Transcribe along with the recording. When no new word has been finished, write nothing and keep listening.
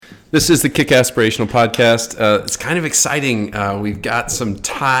This is the Kick Aspirational Podcast. It's kind of exciting. We've got some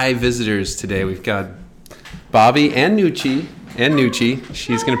Thai visitors today. We've got Bobby and Nuchi.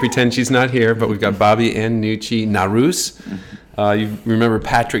 She's going to pretend she's not here, but we've got Bobby and Nuchi Narus. You remember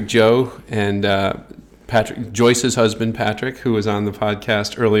Patrick Joe and Patrick Joyce's husband, Patrick, who was on the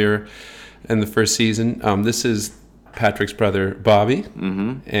podcast earlier in the first season. This is Patrick's brother, Bobby,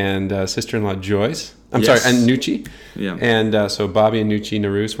 and sister-in-law, Joyce. And Nuchi. Yeah. And so Bobby and Nuchi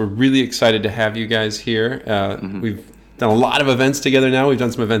Narus, we're really excited to have you guys here. We've done a lot of events together now. We've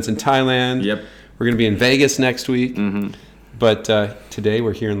done some events in Thailand. Yep. We're going to be in Vegas next week. But today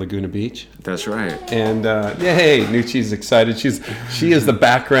we're here in Laguna Beach. That's right. And Nuchi's excited. She is the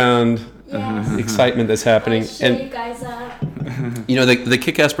background excitement that's happening. Cheer you guys up. You know, the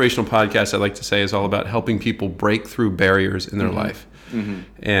Kick Aspirational Podcast, I like to say, is all about helping people break through barriers in their life.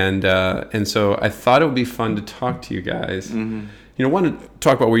 And so I thought it would be fun to talk to you guys. You know, want to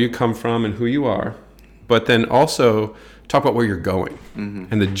talk about where you come from and who you are, but then also talk about where you're going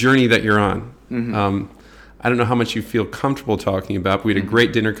and the journey that you're on. I don't know how much you feel comfortable talking about, but we had a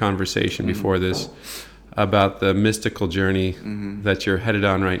great dinner conversation before this about the mystical journey that you're headed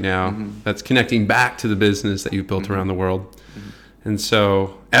on right now that's connecting back to the business that you've built around the world. And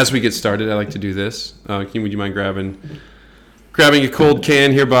so as we get started, I like to do this. Would you mind grabbing a cold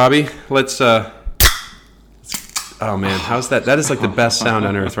can here, Bobby? Let's oh man, how's that? That is like the best sound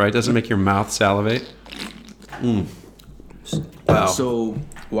on earth, right? Doesn't make your mouth salivate? Wow. So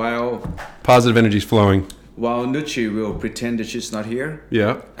while Positive energy's flowing. Nuchi will pretend that she's not here,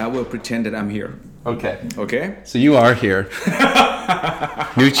 Yeah. I will pretend that I'm here. Okay. Okay? So you are here.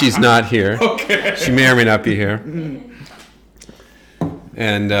 Nuchi's not here. Okay. She may or may not be here.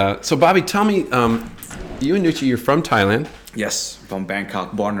 And so Bobby, tell me, you and Nuchi, you're from Thailand. Yes, from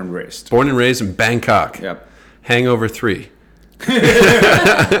Bangkok, born and raised. Born and raised in Bangkok. Yep. Hangover 3.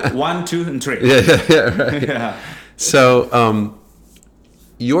 1, 2, and 3. Right. Yeah. So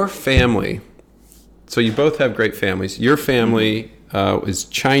your family, so you both have great families. Your family is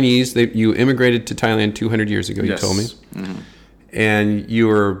Chinese. You immigrated to Thailand 200 years ago, you told me. And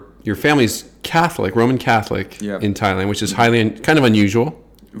your family's Catholic, Roman Catholic in Thailand, which is highly kind of unusual.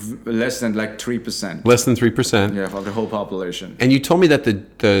 Less than like 3%. Less than 3%. Yeah, of the whole population. And you told me that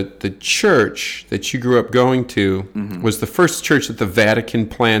the church that you grew up going to was the first church that the Vatican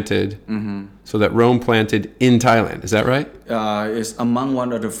planted, so that Rome planted in Thailand. Is that right? It's among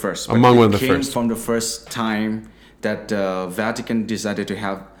one of the first. Among one of the It came first. from the first time that the Vatican decided to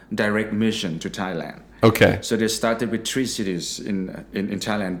have direct mission to Thailand. Okay. So they started with 3 cities in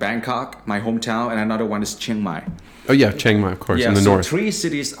Thailand: Bangkok, my hometown, and another one is Chiang Mai. Oh yeah, Chiang Mai, of course, in the so north. 3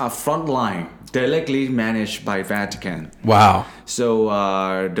 cities are frontline, directly managed by Vatican. Wow. So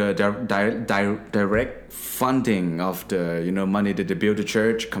the direct funding of the money that they build the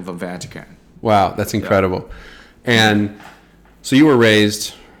church come from Vatican. Wow, that's incredible. And so you were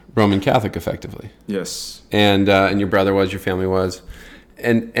raised Roman Catholic, effectively. Yes. And your brother was, your family was,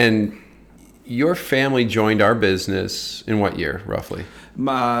 and your family joined our business in what year, roughly?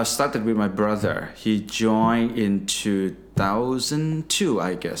 Started with my brother. He joined in 2002,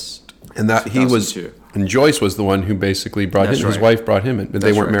 I guess. And that he was, and Joyce was the one who basically brought him. His wife brought him in, but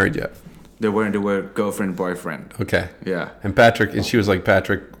they weren't married yet. They were girlfriend, boyfriend. Okay. Yeah. And Patrick, and she was like,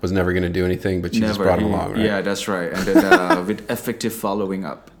 Patrick was never going to do anything, but she just brought him along, right? Yeah, that's right. And then with effective following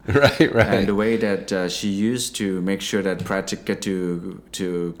up. Right. And the way that she used to make sure that Patrick get to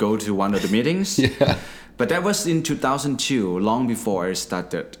go to one of the meetings. Yeah. But that was in 2002, long before I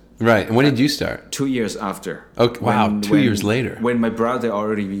started. Right. And when did you start? 2 years after. Okay. Wow. 2 years later. When my brother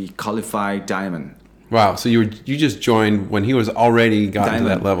already qualified diamond. Wow. So you just joined when he was already gotten to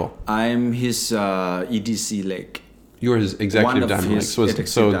that level. I'm his EDC leg. You were his executive diamond leg.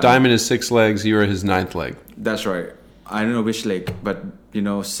 So diamond is 6 legs. You were his 9th leg. That's right. I don't know which leg, but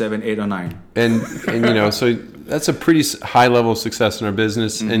 7, 8, or 9. And so that's a pretty high level of success in our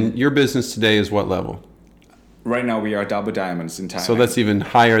business. And your business today is what level? Right now we are double diamonds in Thailand. So that's even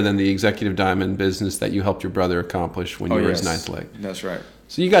higher than the executive diamond business that you helped your brother accomplish when you were his 9th leg. That's right.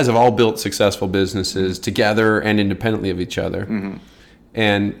 So you guys have all built successful businesses together and independently of each other.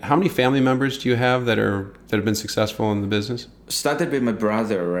 And how many family members do you have that have been successful in the business? Started with my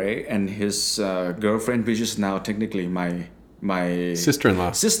brother, right, and his girlfriend, which is now technically my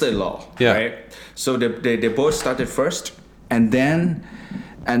sister-in-law. Yeah. Right. So they both started first, and then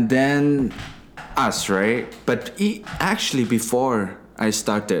us, right? But actually before I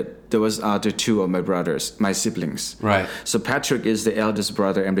started, there was other 2 of my brothers, my siblings. Right. So Patrick is the eldest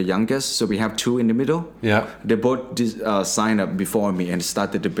brother and the youngest. So we have 2 in the middle. Yeah. They both signed up before me and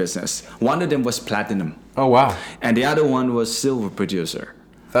started the business. One of them was platinum. Oh, wow. And the other one was silver producer.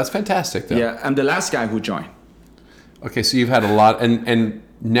 That's fantastic, though. Yeah, I'm the last guy who joined. Okay, so you've had a lot, and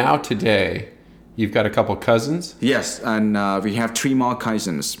now today, you've got a couple cousins. Yes, and we have 3 more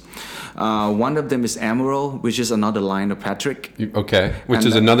cousins. One of them is Emerald, which is another line of Patrick. Okay, which And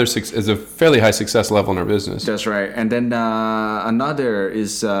is then- another is a fairly high success level in our business. That's right. And then another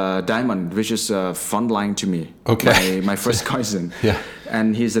is Diamond, which is a front line to me. Okay. My first cousin. Yeah.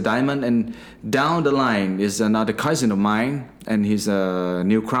 And he's a Diamond. And down the line is another cousin of mine, and he's a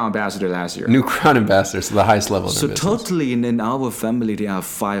new Crown Ambassador last year. New Crown Ambassador, so the highest level in our So business. totally in our family, there are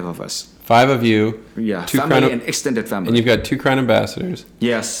 5 of us. 5 of you. Yeah, 2 family Crown, and extended family. and you've got 2 Crown Ambassadors,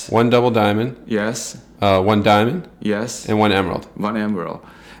 Yes, 1 double diamond, yes, 1 diamond, yes. and 1 emerald. 1 Emerald.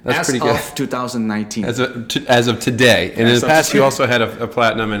 That's As pretty good. of 2019. As of today, and in As the of past, you today. also had a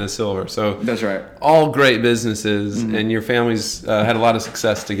platinum and a silver. So That's right. all great businesses, and your families had a lot of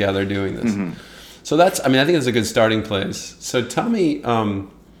success together doing this. So I think it's a good starting place. So tell me,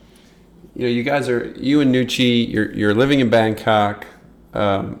 you and Nucci, you're living in Bangkok.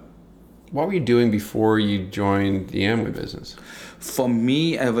 What were you doing before you joined the Amway business? For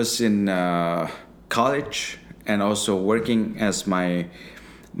me, I was in college and also working as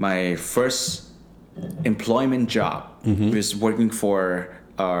my first employment job was working for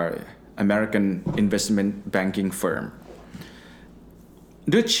our American investment banking firm.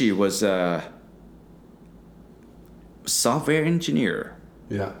 Nucci was a software engineer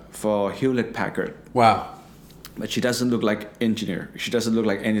Yeah. for Hewlett Packard, Wow. but she doesn't look like engineer. She doesn't look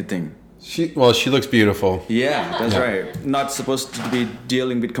like anything. She looks beautiful. Yeah, that's right. Not supposed to be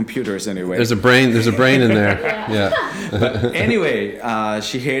dealing with computers anyway. There's a brain in there. Yeah. Anyway,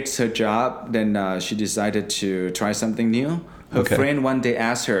 she hates her job. Then she decided to try something new. Her Okay. friend one day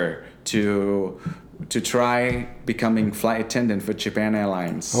asked her to try becoming flight attendant for Japan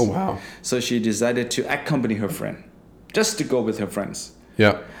Airlines. Oh wow. So she decided to accompany her friend, just to go with her friends.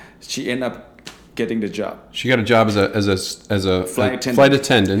 Yeah. She ended up getting the job. She got a job as a flight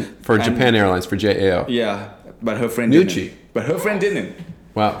attendant for And- Japan Airlines for JAL. Yeah, but her friend Nucci. didn't. But her friend didn't.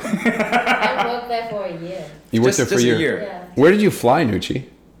 Wow. I worked there for a year. You worked Just there for a a year. Yeah. Where did you fly, Nucci?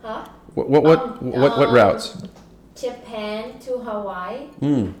 Huh? What routes? Japan to Hawaii,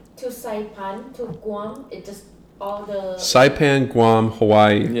 Hmm. to Saipan, to Guam. It just all the Saipan, Guam,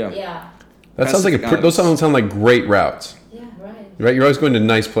 Hawaii. Yeah. yeah, That sounds like Pacific those sound like great routes, yeah, right. right? You're always going to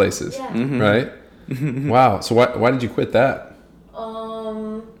nice places, Yeah. right? Wow. So why did you quit that?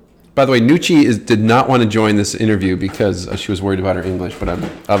 Um, By the way, Nucci did not want to join this interview because she was worried about her English, but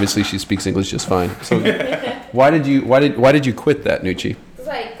obviously she speaks English just fine. So why did you quit that, Nucci? because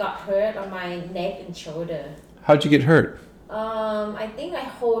I got hurt on my neck and shoulder. How'd you get hurt? I think I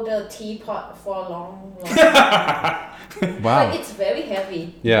hold a teapot for a long time. Wow. Like it's very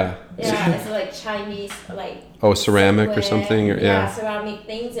heavy. Yeah. Yeah, it's like Chinese, like Oh, ceramic or silverware, something, or yeah. ceramic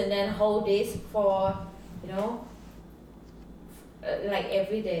things, and then hold this for, like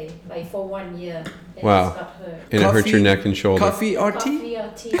every day, like for 1 year. Then Wow. I just got hurt. And it hurt your neck and shoulder. Coffee or tea? Coffee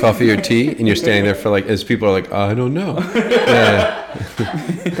or tea. Coffee or tea, and you're standing there for as people are like, I don't know. Yeah.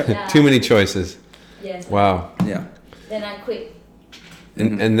 Yeah. Too many choices. Yes. Wow. Yeah. Then I quit.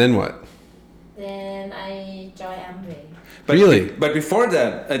 And then what? Then I joined Amway. But, Really? But before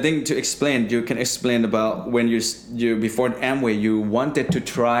that, I think to explain, you can explain about when you before Amway, you wanted to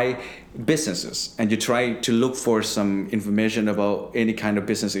try businesses and you try to look for some information about any kind of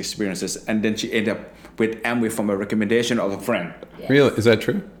business experiences, and then she ended up with Amway from a recommendation of a friend. Yes. Really? Is that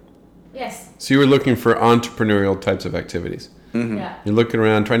true? Yes. So you were looking for entrepreneurial types of activities. Yeah. You're looking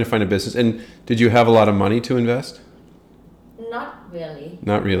around trying to find a business. And did you have a lot of money to invest? Not really.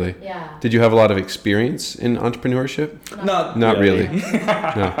 Not really. Yeah. Did you have a lot of experience in entrepreneurship? Not really.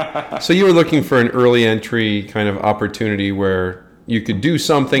 No. So you were looking for an early entry kind of opportunity where you could do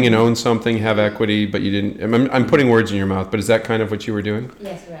something and own something, have equity, but you didn't. I'm putting words in your mouth, but is that kind of what you were doing?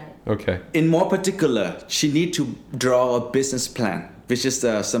 Yes, right. Okay. In more particular, she need to draw a business plan, which is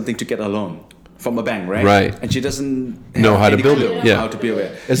something to get a loan from a bank, right? Right. And she doesn't Know have how to any build clue it, yeah. How to build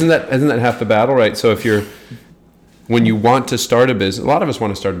it. Isn't that half the battle, right? So when you want to start a business, a lot of us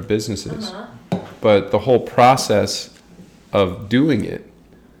want to start businesses, but the whole process of doing it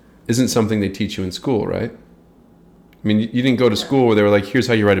isn't something they teach you in school, right? I mean, you didn't go to school where they were like, here's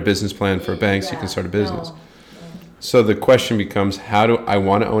how you write a business plan for a bank so you can start a business. No. So the question becomes, how do I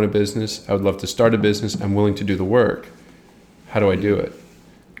want to own a business? I would love to start a business. I'm willing to do the work. How do I do it?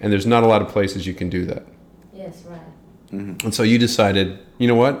 And there's not a lot of places you can do that. Yes, right. And so you decided, you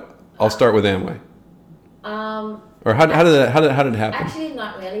know what? I'll start with Amway. Um, Or how did it happen? Actually,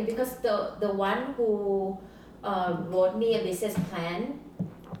 not really, because the one who wrote me a business plan,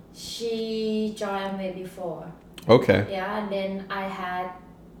 she joined Amway before. Okay. Yeah, and then I had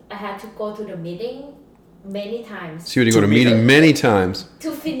I had to go to the meeting many times So you had to go to a meeting many times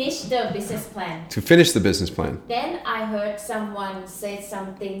to finish the business plan. to finish the business plan. Then I heard someone say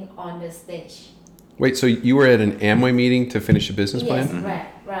something on the stage. Wait, so you were at an Amway meeting to finish a business Yes, plan?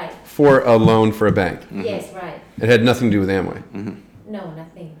 right. For a loan for a bank? Yes, right. It had nothing to do with Amway. No,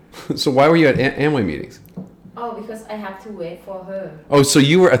 nothing. So why were you at Amway meetings? Oh, because I have to wait for her. Oh, so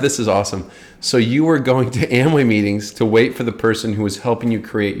you were, this is awesome. So you were going to Amway meetings to wait for the person who was helping you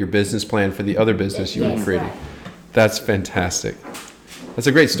create your business plan for the other business you were Yes, creating. right. That's fantastic. That's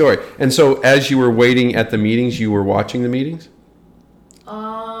a great story. And so as you were waiting at the meetings, you were watching the meetings?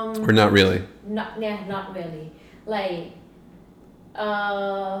 Or not really? Not really. Like,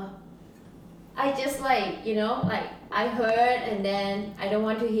 I just like, I heard and then I don't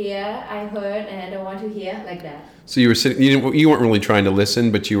want to hear. I heard and I don't want to hear, like that. So you were sitting, you weren't really trying to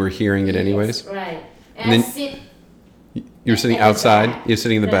listen, but you were hearing it anyways? Yes, right. And And then I sit. You were sitting at the outside? back. You're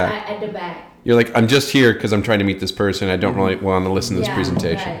sitting in the No, back? At the back. You're like, I'm just here because I'm trying to meet this person. I don't really want to listen to this Yeah,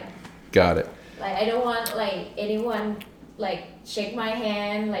 presentation. right. Got it. Like I don't want like anyone like shake my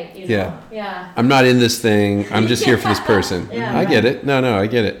hand, like Yeah. Yeah. I'm not in this thing. I'm just here for this person. Yeah, I get it. No, I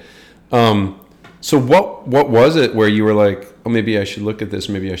get it. So what was it where you were like, oh, maybe I should look at this.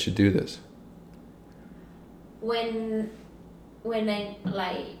 Maybe I should do this. When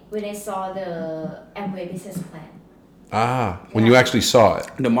I saw the Amway business plan. When you actually saw it,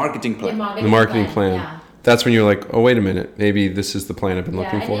 The marketing plan. the marketing plan. Yeah. That's when you're like, oh, wait a minute. Maybe this is the plan I've been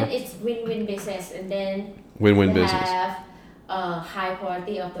looking and for. then it's win-win business, and then Win-win we business. have high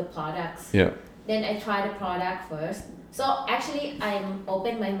quality of the products. Yeah. Then I try the product first. So actually, I'm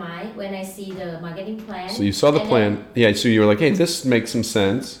open my mind when I see the marketing plan. So you saw the and plan. Yeah. So you were like, hey, this makes some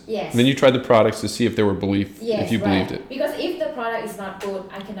sense. Yes. And then you tried the products to see if there were Yes, if you believed right. it. Because if the product is not good,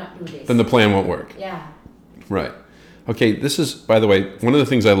 I cannot do this. Then the plan won't work. Yeah. Right. Okay, this is, by the way, one of the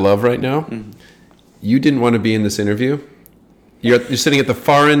things I love right now. You didn't want to be in this interview. You're sitting at the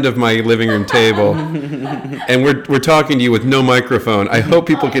far end of my living room table, and we're talking to you with no microphone. I hope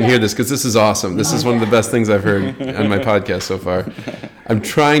people can hear this because this is awesome. This is one of the best things I've heard on my podcast so far. I'm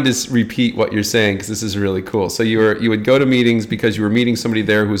trying to repeat what you're saying because this is really cool. So you would go to meetings because you were meeting somebody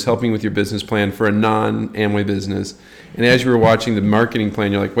there who was helping with your business plan for a non-Amway business, and as you were watching the marketing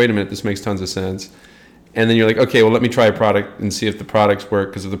plan, you're like, wait a minute, this makes tons of sense. And then you're like, okay, well, let me try a product and see if the products work,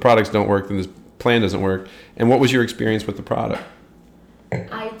 because if the products don't work, then this plan doesn't work. And what was your experience with the product?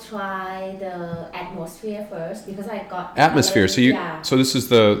 I try the atmosphere first because I got Atmosphere. So so this is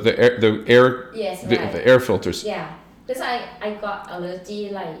the air Yes, the, right. the air filters. Yeah, because I got allergy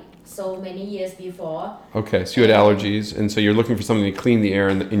like so many years before. Okay, so you had allergies, and so you're looking for something to clean the air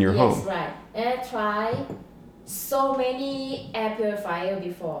in your Yes, home. right. And I tried so many air purifier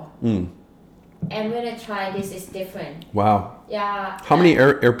before. And when I try this, it's different. Wow. Yeah. How many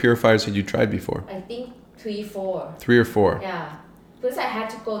air purifiers had you tried before? I think 3, 4. 3 or 4. Yeah. Because I had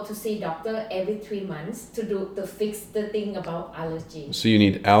to go to see doctor every 3 months to fix the thing about allergy. So you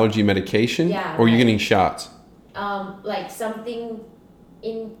need allergy medication, Yeah, or you're right. getting shots. Like something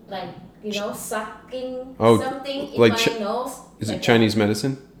in like sucking Oh, something in like my nose. Is like it Chinese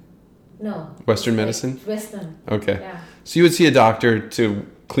medicine? that. No. Western It's like medicine? Western. Okay. Yeah. So you would see a doctor to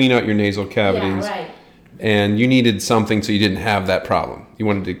clean out your nasal cavities. Yeah, right. And you needed something so you didn't have that problem. You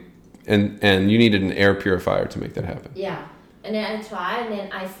wanted to, and you needed an air purifier to make that happen. Yeah. And then I try, and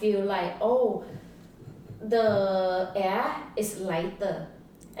then I feel like, oh, the air is lighter.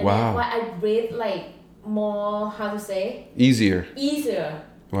 And Wow. then I breathe like more, how to say, Easier. easier.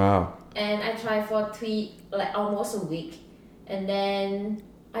 Wow. And I try for almost a week, and then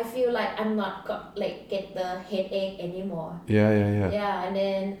I feel like I'm not get the headache anymore. Yeah. Yeah, and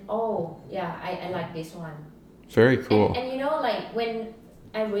then I like this one. Very cool. And like when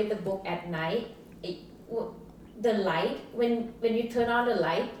I read the book at night, the light when you turn on the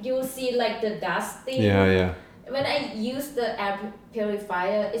light, you will see like the dust thing. Yeah. When I use the air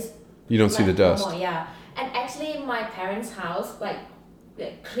purifier, it's You don't see the dust. normal, yeah. And actually, my parents' house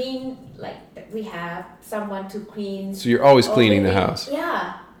clean, we have someone to clean. So you're always cleaning the everything. house.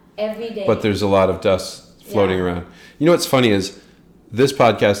 Yeah, every day. But there's a lot of dust floating Yeah. around. You know what's funny is this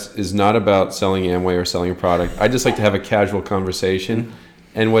podcast is not about selling Amway or selling a product. I just like to have a casual conversation.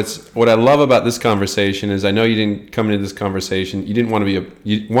 And what I love about this conversation is I know you didn't come into this conversation. You didn't want to be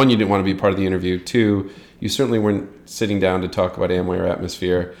you didn't want to be part of the interview. 2, you certainly weren't sitting down to talk about Amway or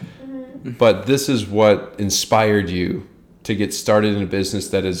Atmosphere. Mm-hmm. But this is what inspired you to get started in a business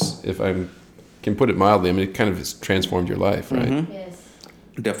that is, if I can put it mildly, I mean, it kind of has transformed your life, right? Mm-hmm. Yes.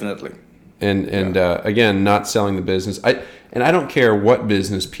 Definitely. And again, not selling the business. I don't care what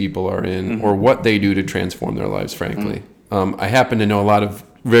business people are in or what they do to transform their lives, frankly. I happen to know a lot of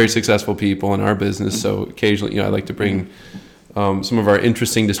very successful people in our business. So occasionally, I like to bring some of our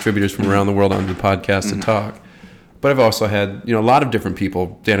interesting distributors from around the world onto the podcast to talk. But I've also had, a lot of different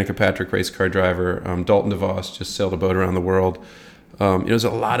people. Danica Patrick, race car driver. Dalton DeVos just sailed a boat around the world. There's a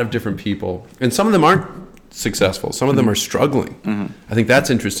lot of different people. And some of them aren't successful. Some of them are struggling. I think that's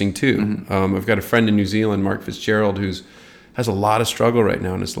interesting too. I've got a friend in New Zealand, Mark Fitzgerald, has a lot of struggle right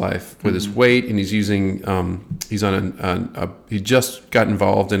now in his life with his weight, and he's using he just got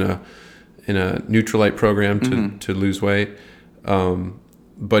involved in a Nutrilite program to lose weight,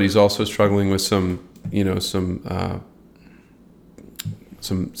 but he's also struggling with some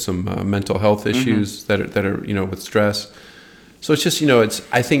mental health issues that are with stress. So it's just it's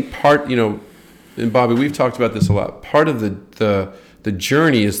I think part and Bobby, we've talked about this a lot. Part of the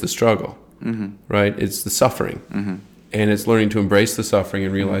journey is the struggle, right? It's the suffering. And it's learning to embrace the suffering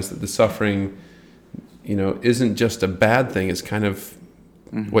and realize that the suffering, isn't just a bad thing. It's kind of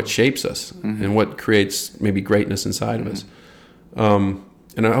what shapes us and what creates maybe greatness inside of us.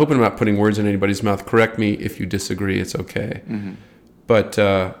 And I hope I'm not putting words in anybody's mouth. Correct me if you disagree. It's okay. But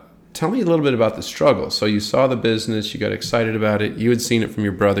tell me a little bit about the struggle. So you saw the business. You got excited about it. You had seen it from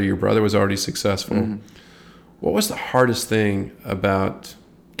your brother. Your brother was already successful. What was the hardest thing about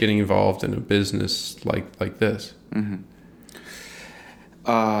getting involved in a business like this?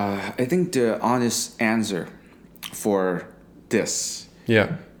 I think the honest answer for this,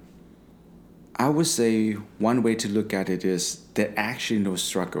 I would say one way to look at it is there actually no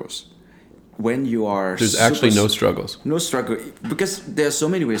struggles. When you are there's actually no struggles. No struggle, because there are so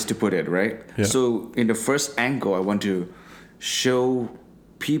many ways to put it, right? Yeah. So in the first angle, I want to show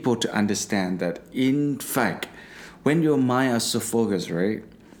people to understand that in fact, when your mind is so focused, right,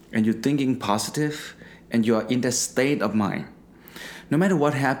 and you're thinking positive, and you are in that state of mind, no matter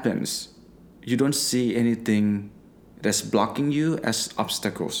what happens, you don't see anything that's blocking you as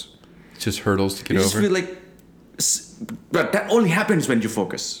obstacles. It's just hurdles to get over. You just feel like, but that only happens when you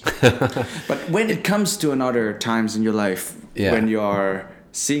focus. But when it comes to another times in your life, when you are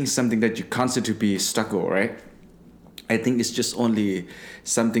seeing something that you consider to be struggle, right? I think it's just only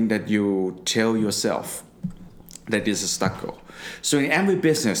something that you tell yourself that is a struggle. So in every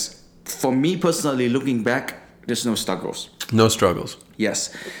business, for me personally, looking back, there's no struggles. No struggles. Yes.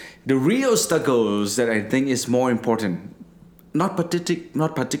 The real struggles that I think is more important, not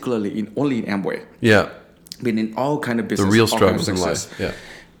particularly only in Amway. Yeah. But in all kind of business. The real struggles in life. Yeah.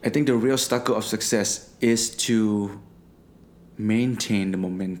 I think the real struggle of success is to maintain the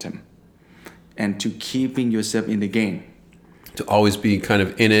momentum and to keeping yourself in the game. To always be kind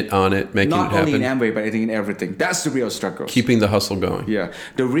of in it, on it, making it happen. Not only in Amway, but I think in everything. That's the real struggle. Keeping the hustle going. Yeah.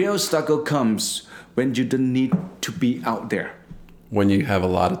 The real struggle comes when you don't need to be out there. When you have a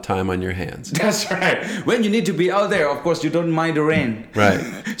lot of time on your hands. That's right. When you need to be out there, of course, you don't mind the rain. Right.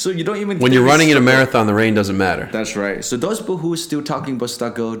 So you don't even... When you're running in a marathon, the rain doesn't matter. That's right. So those people who are still talking about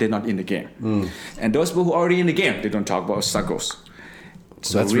struggle, they're not in the game. And those people who are already in the game, they don't talk about struggles.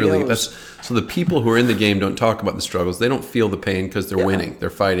 So so the people who are in the game don't talk about the struggles. They don't feel the pain because they're winning.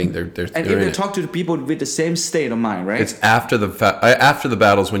 They're fighting. And if they talk to the people with the same state of mind, right? It's after the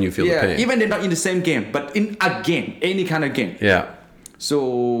battles when you feel the pain. Even they're not in the same game, but in a game, any kind of game. Yeah.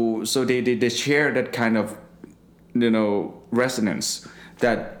 So they share that kind of, resonance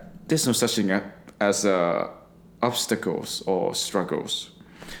that there's no such thing as obstacles or struggles.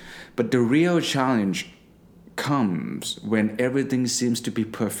 But the real challenge comes when everything seems to be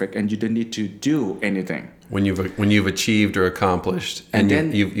perfect and you don't need to do anything. When you've achieved or accomplished, and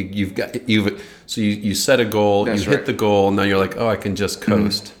then you set a goal, you hit the goal, and now you're like, oh, I can just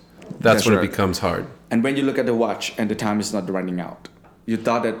coast. That's when it becomes hard. And when you look at the watch and the time is not running out, you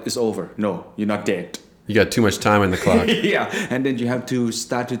thought that it's over. No, you're not dead. You got too much time on the clock. Yeah, and then you have to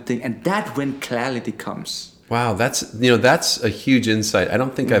start to think, and that's when clarity comes. Wow, that's a huge insight. I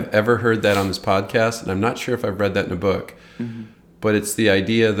don't think I've ever heard that on this podcast, and I'm not sure if I've read that in a book. But it's the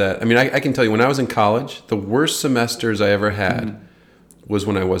idea that, I can tell you, when I was in college, the worst semesters I ever had was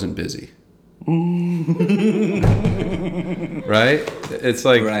when I wasn't busy. Right? It's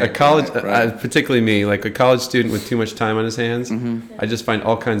like a college, particularly me, like a college student with too much time on his hands. I just find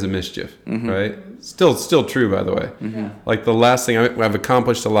all kinds of mischief, right? Still true, by the way. Like the last thing I've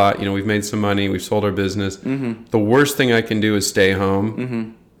accomplished a lot. We've made some money, we've sold our business. The worst thing I can do is stay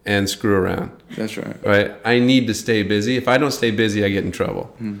home and screw around. That's right. Right? I need to stay busy. If I don't stay busy, I get in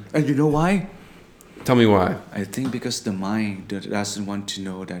trouble. And you know why? Tell me why. I think because the mind doesn't want to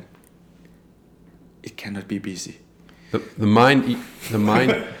know that it cannot be busy. The mind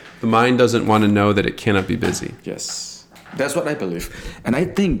doesn't want to know that it cannot be busy. Yes, that's what I believe, and I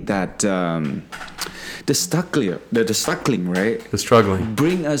think that the struggling, right? The struggling.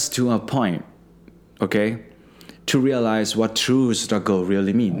 Bring us to a point, okay, to realize what true struggle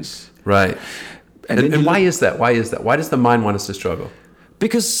really means. Right. And then And you why is that? Why is that? Why does the mind want us to struggle?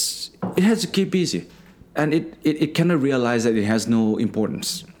 Because it has to keep busy, and it cannot realize that it has no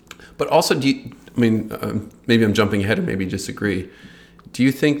importance. But also, maybe I'm jumping ahead and maybe disagree. Do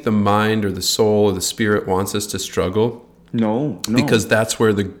you think the mind or the soul or the spirit wants us to struggle? No. Because that's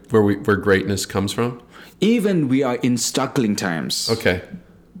where where greatness comes from? Even we are in struggling times. Okay.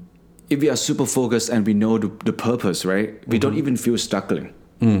 If we are super focused and we know the purpose, right? We don't even feel struggling.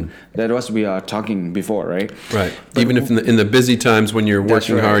 That was we are talking before, right? Right. Even if in the busy times when you're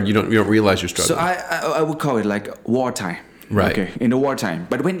working right. hard, you don't realize you're struggling. So I would call it like wartime. Right. Okay. In the wartime.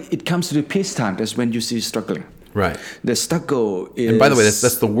 But when it comes to the peacetime, that's when you see struggling. Right. The struggle is. And by the way,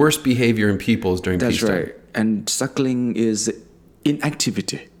 that's the worst behavior in people is during That's peacetime. right. And struggling is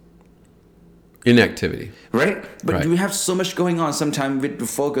inactivity. Inactivity. Right? But Right. you have so much going on sometimes with the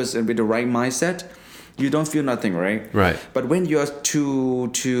focus and with the right mindset, you don't feel nothing, right? Right. But when you're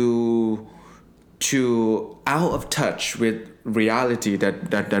too out of touch with reality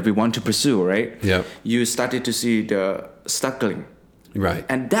that we want to pursue, right? Yeah. You started to see the struggling. Right.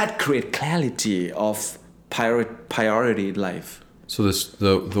 And that creates clarity of priority in life. So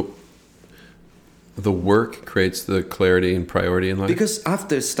the work creates the clarity and priority in life? Because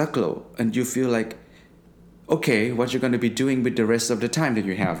after struggle and you feel like, okay, what you're going to be doing with the rest of the time that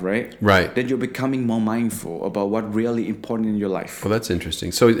you have, right? Right. Then you're becoming more mindful about what really important in your life. Well, that's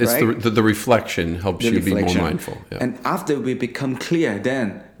interesting. So it's Right? the reflection helps The you be reflection. more mindful. Yeah. And after we become clear,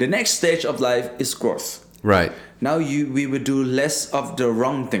 then the next stage of life is growth. Right. Now we will do less of the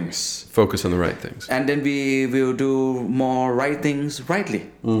wrong things. Focus on the right things. And then we will do more right things rightly.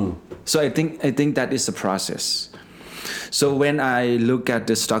 So I think that is the process. So when I look at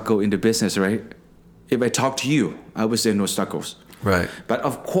the struggle in the business, right? If I talk to you, I would say no struggles. Right. But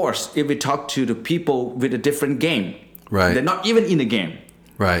of course, if we talk to the people with a different game, Right. they're not even in the game.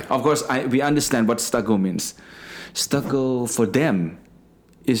 Right. Of course, we understand what struggle means. Struggle for them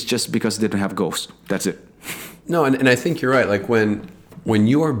is just because they don't have goals. That's it. No, and I think you're right. Like when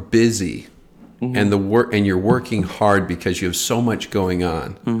you are busy and you're working hard because you have so much going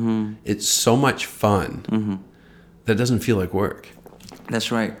on, it's so much fun that doesn't feel like work.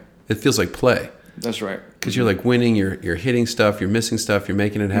 That's right. It feels like play. That's right. Because you're like winning, you're hitting stuff, you're missing stuff, you're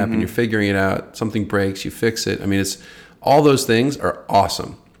making it happen, you're figuring it out. Something breaks, you fix it. I mean, it's all those things are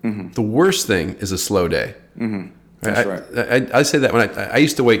awesome. The worst thing is a slow day. That's right. I say that when I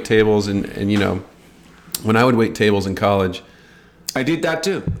used to wait tables, and when I would wait tables in college, I did that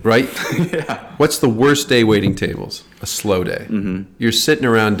too. right? Yeah. What's the worst day waiting tables? A slow day. You're sitting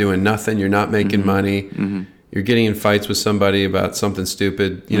around doing nothing. You're not making money. You're getting in fights with somebody about something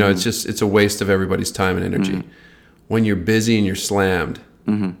stupid. It's a waste of everybody's time and energy. When you're busy and you're slammed,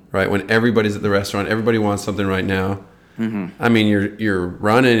 right? When everybody's at the restaurant, everybody wants something right now. I mean, you're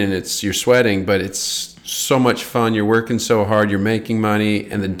running and you're sweating, but it's so much fun. You're working so hard. You're making money,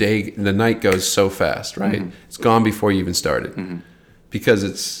 and the night goes so fast, right? It's gone before you even started, because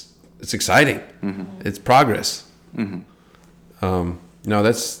it's exciting. It's progress. No,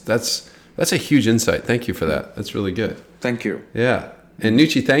 that's a huge insight. Thank you for that. That's really good. Thank you. Yeah. And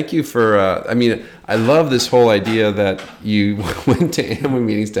Nucci, thank you for, I love this whole idea that you went to Amway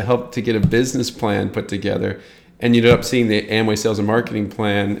meetings to get a business plan put together, and you ended up seeing the Amway sales and marketing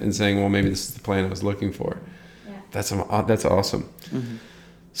plan and saying, well, maybe this is the plan I was looking for. Yeah. That's awesome.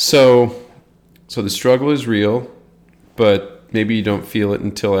 So the struggle is real, but maybe you don't feel it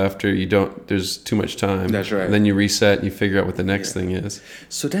until after there's too much time. That's right. And then you reset and you figure out what the next thing is.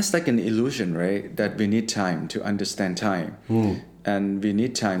 So that's like an illusion, right? That we need time to understand time. And we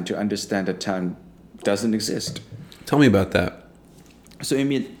need time to understand that time doesn't exist. Tell me about that. So I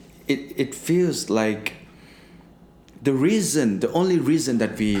mean, it feels like the only reason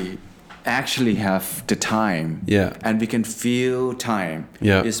that we actually have the time, Yeah. and we can feel time,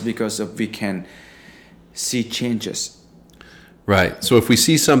 Yeah. is because we can see changes. Right. So if we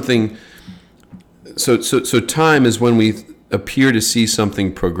see something, so time is when we appear to see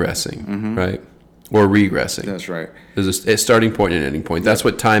something progressing, right, or regressing. That's right. There's a starting point and an ending point. That's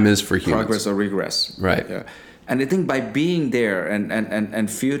what time is for humans. Progress or regress. Right. Yeah. And I think by being there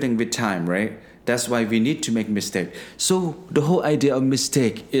and feeling with time, right? That's why we need to make mistake. So the whole idea of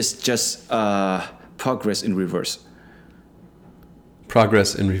mistake is just progress in reverse.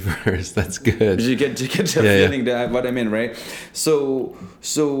 Progress in reverse. That's good. You get the feeling that what I mean, right? So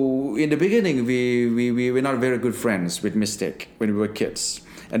in the beginning, we were not very good friends with mistake when we were kids,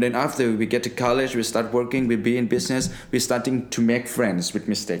 And then after we get to college, we start working, we be in business, we're starting to make friends with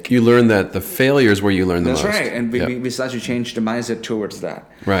mistake. You learn that the failure is where you learn the That's most. right. And we start to change the mindset towards that.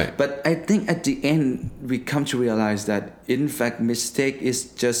 Right. But I think at the end, we come to realize that, in fact, mistake is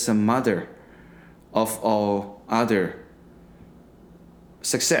just a mother of all other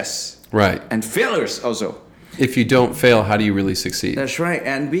success. Right. And failures also. If you don't fail, how do you really succeed? That's right.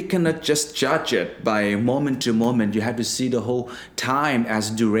 And we cannot just judge it by moment to moment. You have to see the whole time as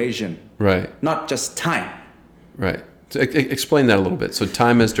duration. Right. Not just time. Right. So, explain that a little bit. So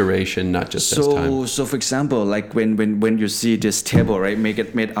time as duration, not just as time. So for example, like when you see this table, right,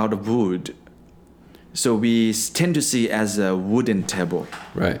 made out of wood. So we tend to see as a wooden table.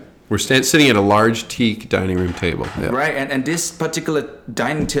 Right. We're sitting at a large teak dining room table. Yeah. Right, and this particular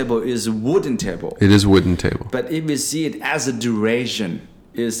dining table is a wooden table. It is a wooden table. But if we see it as a duration,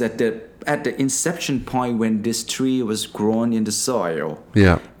 is at the inception point when this tree was grown in the soil.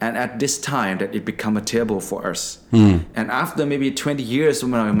 Yeah. And at this time that it become a table for us. And after maybe 20 years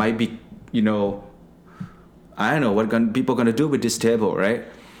from now, it might be, I don't know what people gonna do with this table, right?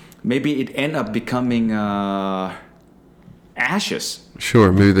 Maybe it end up becoming ashes.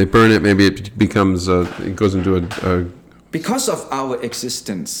 Sure. Maybe they burn it. Maybe it becomes. It goes into a. Because of our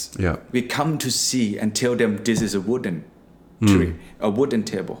existence, we come to see and tell them this is a wooden tree, a wooden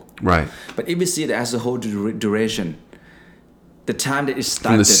table. Right. But if we see it as a whole duration, the time that it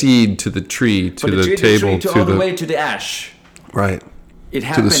started, from the seed to the tree to the tree, table to all the way to the ash. Right. It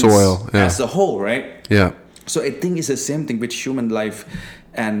happens to the soil. Yeah. as a whole, right? Yeah. So I think it's the same thing with human life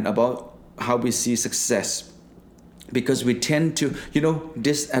and about how we see success. Because we tend to,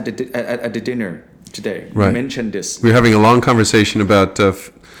 this at the dinner today. Right. You mentioned this. We're having a long conversation about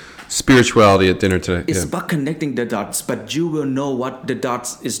spirituality at dinner today. It's about connecting the dots, but you will know what the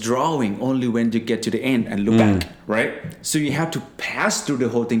dots is drawing only when you get to the end and look back, right? So you have to pass through the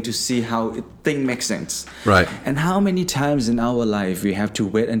whole thing to see how thing makes sense. Right. And how many times in our life we have to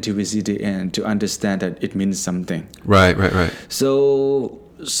wait until we see the end to understand that it means something. Right. So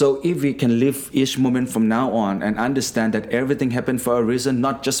if we can live each moment from now on and understand that everything happened for a reason,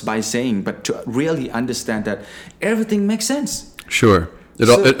 not just by saying, but to really understand that everything makes sense. Sure.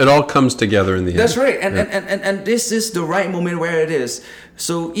 It all comes together in the end. That's right. And this is the right moment where it is.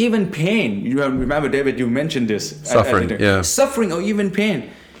 So even pain, you remember, David, you mentioned this. Suffering, Suffering or even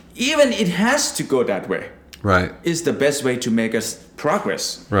pain, even it has to go that way. Right. Is the best way to make us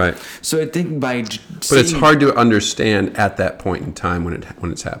progress. Right. So I think by but it's hard to understand at that point in time when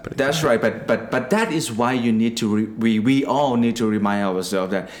it's happening. That's right. But that is why you need to we all need to remind ourselves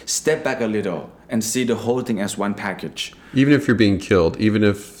that step back a little and see the whole thing as one package. Even if you're being killed, even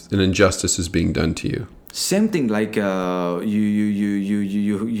if an injustice is being done to you. Same thing like you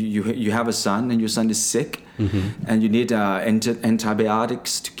have a son and your son is sick, and you need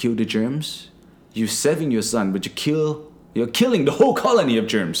antibiotics to kill the germs. You're saving your son, but you're killing the whole colony of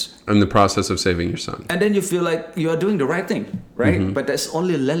germs. In the process of saving your son. And then you feel like you are doing the right thing, right? But that's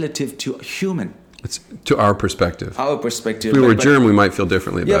only relative to human. It's to our perspective. Our perspective. If we were a germ, we might feel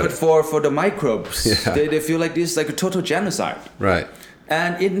differently about it. Yeah, but for the microbes, they feel like this is like a total genocide. Right.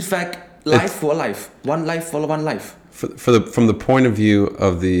 And in fact, life for life, one life for one life. From the point of view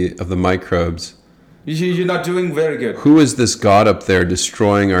of the microbes, you're not doing very good. Who is this God up there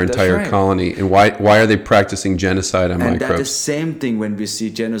destroying our entire colony, and why are they practicing genocide on microbes? And that's the same thing when we see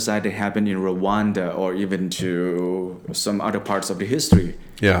genocide that happened in Rwanda or even to some other parts of the history.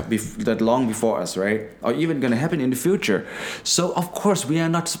 Yeah. That long before us, right? Or even going to happen in the future. So of course we are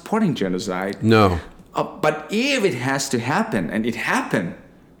not supporting genocide. No. But if it has to happen, and it happened,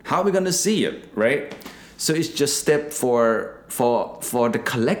 how are we going to see it, right? So it's just step for the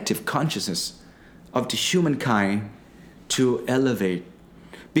collective consciousness of the humankind to elevate.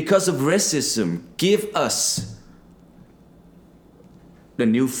 Because of racism, give us the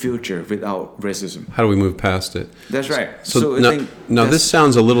new future without racism. How do we move past it? That's right. So now this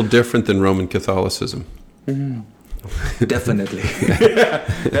sounds a little different than Roman Catholicism. Definitely.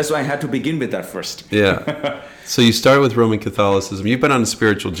 That's why I had to begin with that first. Yeah. So you started with Roman Catholicism. You've been on a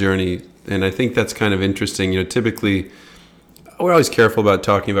spiritual journey, and I think that's kind of interesting. Typically, we're always careful about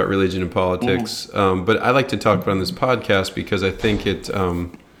talking about religion and politics, but I like to talk about it on this podcast because I think I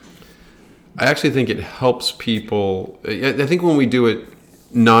actually think it helps people. I think when we do it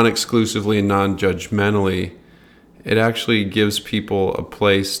non-exclusively and non-judgmentally, it actually gives people a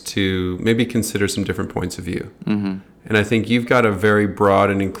place to maybe consider some different points of view. And I think you've got a very broad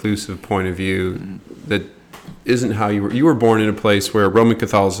and inclusive point of view that isn't how you were born in a place where Roman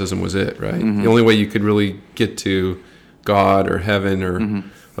Catholicism was it, right? The only way you could really get to God or heaven or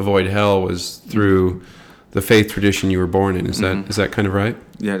avoid hell was through the faith tradition you were born in. Is that kind of right?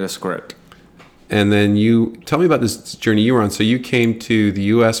 Yeah, that's correct. And then tell me about this journey you were on. So you came to the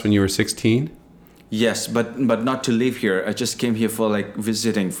U.S. when you were 16? Yes, but not to live here. I just came here for like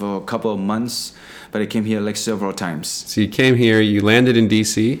visiting for a couple of months, but I came here like several times. So you came here, you landed in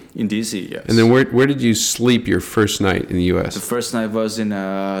D.C.? In D.C., yes. And then where did you sleep your first night in the U.S.? The first night was in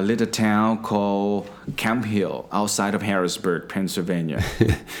a little town called Camp Hill, outside of Harrisburg, Pennsylvania.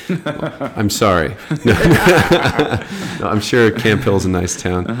 I'm sorry. No, I'm sure Camp Hill's a nice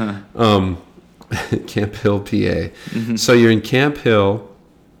town. Camp Hill, PA. So you're in Camp Hill.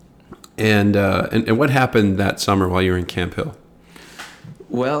 And what happened that summer while you were in Camp Hill?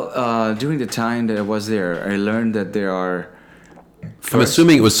 Well, during the time that I was there, I learned that there are... I'm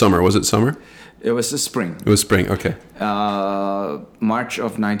assuming it was summer. Was it summer? It was the spring. It was spring, okay. March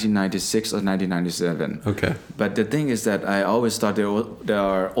of 1996 or 1997. Okay. But the thing is that I always thought there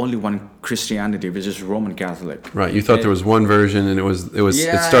are only one Christianity, which is Roman Catholic. Right. You thought there was one version, and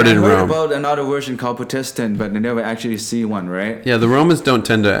it started in Rome. I heard about another version called Protestant, but I never actually see one, right? Yeah, the Romans don't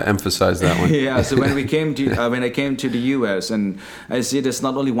tend to emphasize that one. Yeah. So when I came to the U.S. and I see there's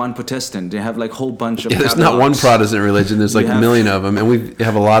not only one Protestant, they have like a whole bunch of. Yeah, there's not one Protestant religion. There's like a million of them, and we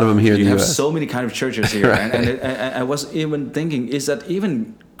have a lot of them here in the U.S. You have so many kind of churches here, Right. and I was even thinking, is that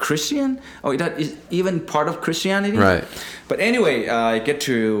even Christian, or that is even part of Christianity? Right. But anyway, I get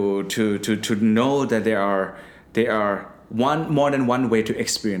to know that there are more than one way to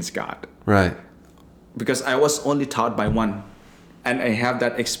experience God. Right. Because I was only taught by one, and I have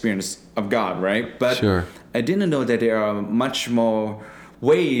that experience of God, right? But Sure. I didn't know that there are much more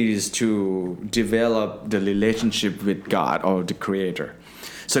ways to develop the relationship with God or the Creator.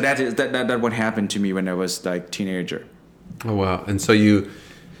 So that what happened to me when I was like teenager. Oh wow! And so you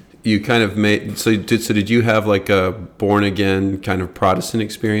kind of made did you have like a born again kind of Protestant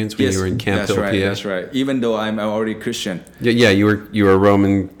experience when you were in Camp Hill, PA? That's right. Even though I'm already Christian. Yeah, you were a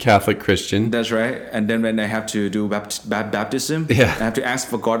Roman Catholic Christian. That's right. And then when I have to do baptism, I have to ask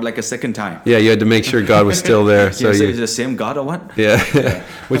for God like a second time. Yeah, you had to make sure God was still there. So is it the same God or what? Yeah.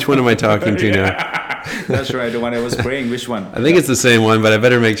 Which one am I talking to now? That's right. The one I was praying. Which one? I think it's the same one, but I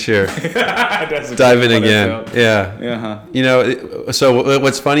better make sure. Dive in again. Yeah. Uh-huh. You know, so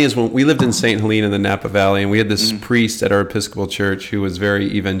what's funny is when we lived in St. Helena in the Napa Valley, and we had this priest at our Episcopal church who was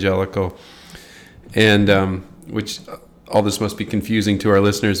very evangelical, and which all this must be confusing to our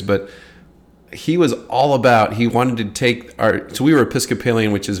listeners, but he was all about, he wanted to take so we were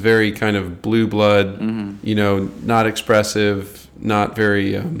Episcopalian, which is very kind of blue blood, you know, not expressive, not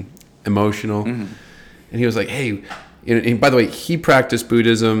very emotional. And he was like, hey, and by the way, he practiced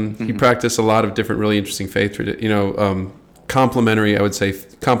Buddhism. He practiced a lot of different really interesting faith,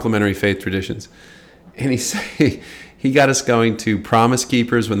 complementary faith traditions. And he got us going to Promise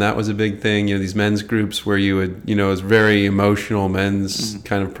Keepers when that was a big thing. You know, these men's groups where you would, you know, it was very emotional men's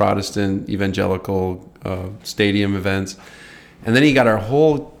kind of Protestant evangelical stadium events. And then he got a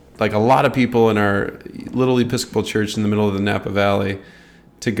lot of people in our little Episcopal church in the middle of the Napa Valley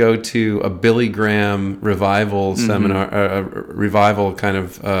to go to a Billy Graham revival seminar, a revival kind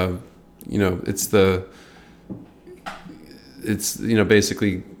of, it's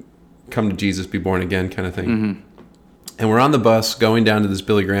basically come to Jesus, be born again kind of thing. And we're on the bus going down to this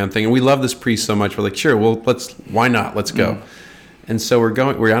Billy Graham thing, and we love this priest so much. We're like, sure, well, why not? Let's go. And so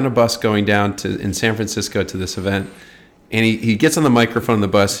we're on a bus going down in San Francisco to this event, and he gets on the microphone on the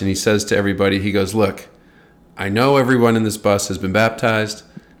bus and he says to everybody, he goes, look, I know everyone in this bus has been baptized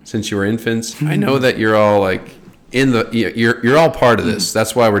since you were infants. I know that you're all like you're all part of this.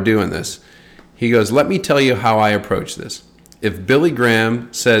 That's why we're doing this. He goes, let me tell you how I approach this. If Billy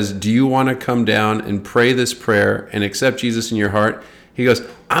Graham says, do you want to come down and pray this prayer and accept Jesus in your heart? He goes,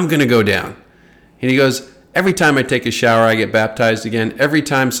 I'm going to go down. And he goes, every time I take a shower, I get baptized again. Every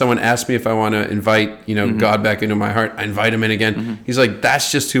time someone asks me if I want to invite, God back into my heart, I invite him in again. He's like,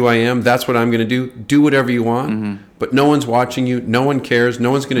 that's just who I am. That's what I'm going to do. Do whatever you want. But no one's watching you. No one cares.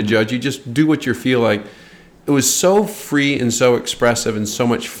 No one's going to judge you. Just do what you feel like. It was so free and so expressive and so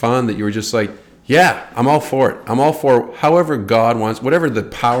much fun that you were just like, yeah, I'm all for it. I'm all for however God wants, whatever the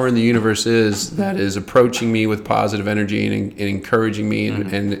power in the universe is that is approaching me with positive energy and encouraging me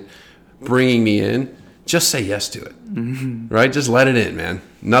and bringing me in. Just say yes to it, right? Just let it in, man.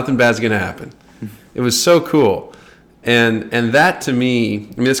 Nothing bad's going to happen. It was so cool. And that to me,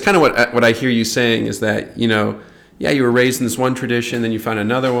 I mean, it's kind of what I hear you saying is that, you were raised in this one tradition, then you found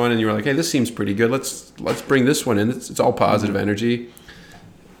another one, and you were like, hey, this seems pretty good. Let's bring this one in. It's all positive energy.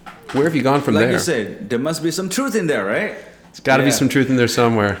 Where have you gone from there? Like you said, there must be some truth in there, right? It's got to be some truth in there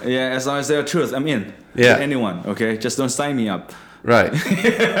somewhere. Yeah, as long as there's truth, I'm in. Yeah. With anyone, okay? Just don't sign me up. Right.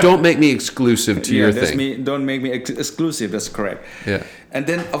 Don't make me exclusive to your thing. Don't make me exclusive. That's correct. Yeah. And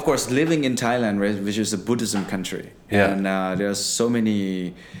then, of course, living in Thailand, right, which is a Buddhism country, Yeah. and there's so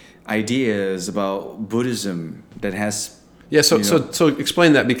many ideas about Buddhism that has. Yeah. So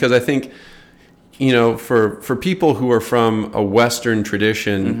explain that, because I think, for people who are from a Western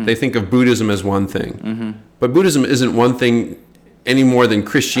tradition, they think of Buddhism as one thing, but Buddhism isn't one thing any more than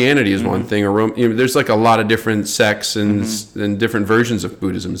Christianity is one thing, or there's like a lot of different sects and different versions of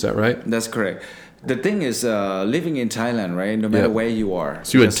Buddhism. Is that right? That's correct. The thing is, living in Thailand, right? No matter where you are.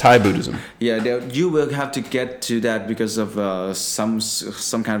 So you had Thai Buddhism. Yeah, you will have to get to that because of some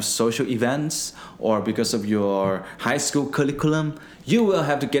kind of social events, or because of your high school curriculum. You will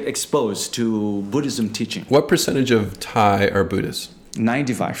have to get exposed to Buddhism teaching. What percentage of Thai are Buddhists?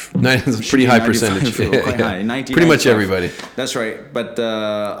 95. That's a pretty high percentage. Quite high. 90, pretty much 95. Everybody. That's right. But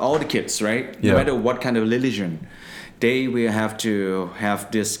all the kids, right? Yeah. No matter what kind of religion, they will have to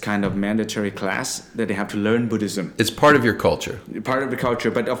have this kind of mandatory class that they have to learn Buddhism. It's part of your culture. Part of the culture.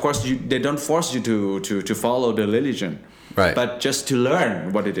 But of course, they don't force you to follow the religion. Right. But just to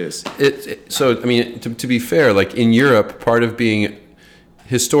learn what it is. So, I mean, to be fair, like in Europe,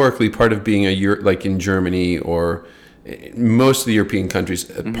 historically, part of being like in Germany or most of the European countries,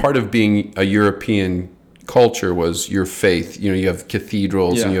 part of being a European culture was your faith. You have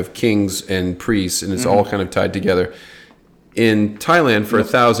cathedrals and you have kings and priests, and it's all kind of tied together. In Thailand, for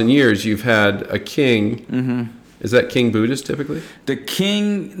 1,000 years, you've had a king. Is that king Buddhist typically? The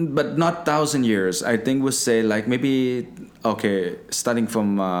king, but not 1,000 years. I think we'll say like maybe, starting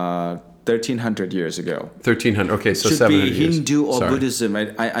from 1,300 years ago. 1,300. Okay, so should 700 be years. Hindu or Sorry. Buddhism.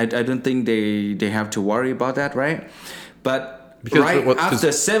 I don't think they have to worry about that, right? But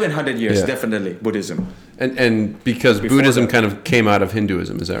after 700 years, definitely Buddhism. And because Before Buddhism that. kind of came out of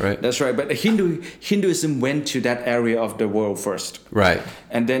Hinduism, is that right? That's right. But Hinduism went to that area of the world first. Right.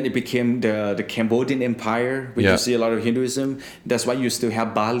 And then it became the Cambodian Empire, where you see a lot of Hinduism. That's why you still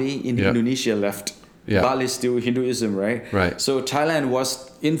have Bali in Indonesia left. Yeah. Bali is still Hinduism, right? Right. So Thailand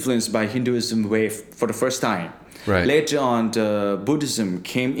was influenced by Hinduism wave for the first time. Right. Later on, the Buddhism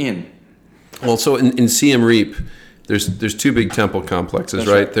came in. Well, so in Siem Reap, there's two big temple complexes, That's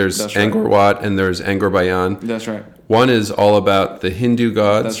right? right. There's That's right. Angkor Wat and there's Angkor Bayan. That's right. One is all about the Hindu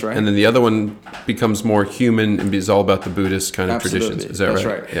gods, That's right. and then the other one becomes more human and is all about the Buddhist kind of traditions. Is that That's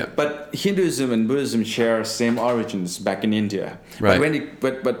right? right. Yeah. But Hinduism and Buddhism share same origins back in India. Right.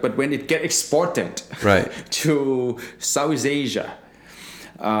 But when it get exported Right. to Southeast Asia,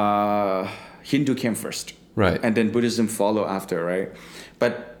 Hindu came first. Right. And then Buddhism follow after, right?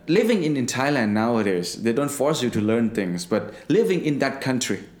 But living in Thailand nowadays, they don't force you to learn things, but living in that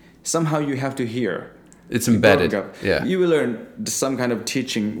country, somehow you have to hear. It's embedded. Growing up, Yeah. You will learn some kind of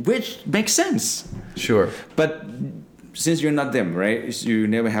teaching, which makes sense. Sure. But since you're not them, right? You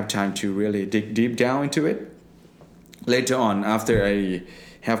never have time to really dig deep down into it. Later on, after I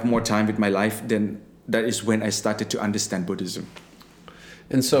have more time with my life, then that is when I started to understand Buddhism.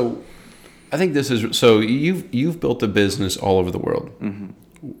 And so, I think this is so. You've built a business all over the world.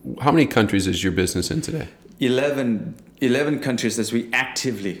 How many countries is your business in today? 11 countries that we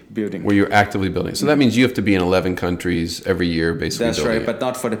actively building. Where you're actively building. So that means you have to be in 11 countries every year, basically. That's building right, it. but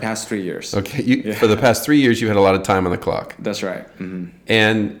not for the past 3 years. Okay. For the past 3 years, you had a lot of time on the clock. That's right.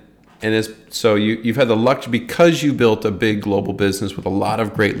 And so you've had the luck, because you built a big global business with a lot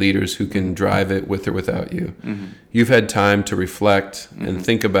of great leaders who can drive it with or without you. You've had time to reflect and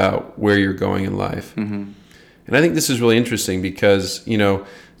think about where you're going in life. And I think this is really interesting because,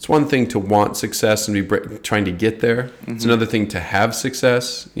 it's one thing to want success and be trying to get there. It's another thing to have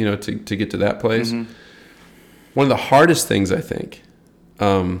success, to get to that place. One of the hardest things, I think,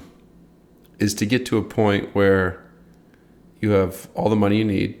 is to get to a point where you have all the money you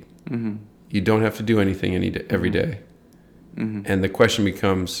need. You don't have to do anything every day. And the question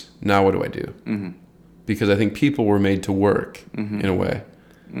becomes, now what do I do? Because I think people were made to work in a way.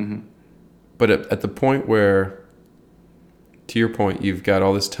 But at the point where, to your point, you've got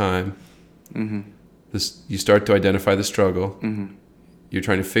all this time, you start to identify the struggle. You're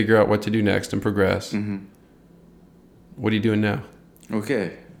trying to figure out what to do next and progress. What are you doing now?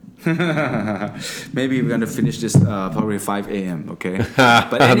 Okay. Maybe we're gonna finish this probably 5 a.m. Okay.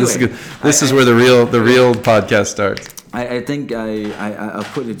 But anyway, this is where the real podcast starts. I think I'll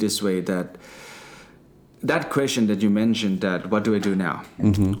put it this way, that question that you mentioned, that what do I do now?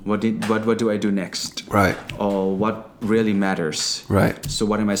 What do I do next? Right. Or what really matters? Right. So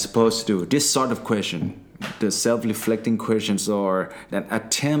what am I supposed to do? This sort of question, the self-reflecting questions, or an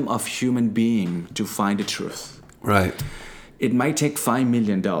attempt of human being to find the truth. Right. It might take $5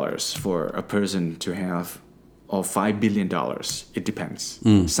 million for a person to have or $5 billion. It depends.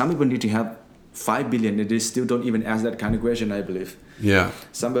 Some people need to have $5 billion and they still don't even ask that kind of question, I believe. Yeah.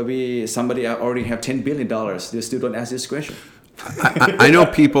 Somebody already have $10 billion. They still don't ask this question. I know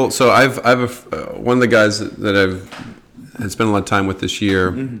people. So I've one of the guys that I've had spent a lot of time with this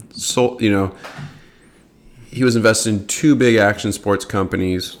year. So he was invested in 2 big action sports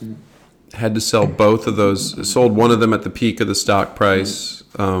companies. Had to sell both of those. Sold one of them at the peak of the stock price,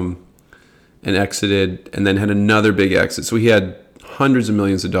 and exited, and then had another big exit. So he had hundreds of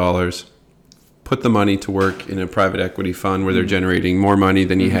millions of dollars. Put the money to work in a private equity fund where they're generating more money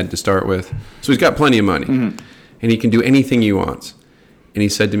than he had to start with. So he's got plenty of money, and he can do anything he wants. And he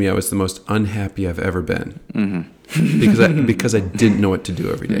said to me, "I was the most unhappy I've ever been because I didn't know what to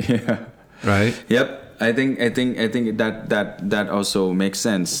do every day." Yeah. Right? Yep. I think that also makes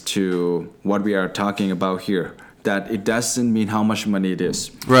sense to what we are talking about here. That it doesn't mean how much money it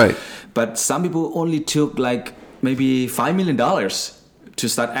is. Right. But some people only took like maybe $5 million to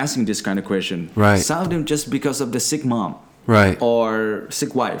start asking this kind of question. Right. Some of them just because of the sick mom. Right. Or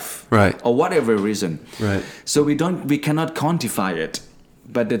sick wife. Right. Or whatever reason. Right. So we cannot quantify it.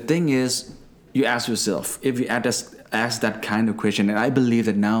 But the thing is, you ask yourself, if you ask that kind of question, and I believe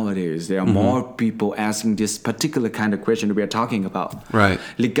that nowadays there are more people asking this particular kind of question that we are talking about. Right.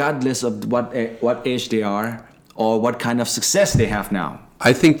 Regardless of what age they are or what kind of success they have now.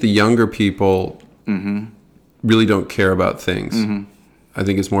 I think the younger people really don't care about things. I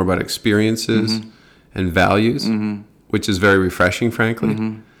think it's more about experiences and values, which is very refreshing, frankly.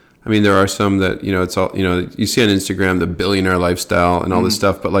 I mean, there are some that, it's all, you see on Instagram, the billionaire lifestyle and all this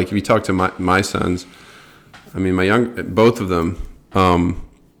stuff. But like, if you talk to my sons, I mean, both of them,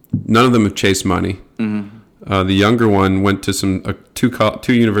 none of them have chased money. The younger one went to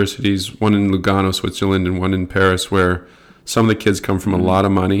two universities, one in Lugano, Switzerland, and one in Paris, where some of the kids come from a lot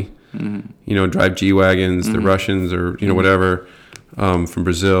of money, drive G-Wagons, they're Russians or, whatever, from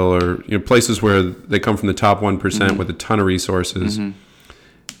Brazil or, places where they come from the top 1% with a ton of resources.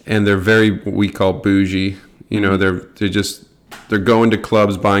 And they're very, what we call bougie. They're going to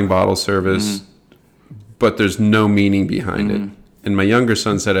clubs, buying bottle service, but there's no meaning behind it. And my younger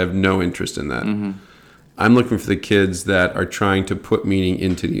son said, I have no interest in that. I'm looking for the kids that are trying to put meaning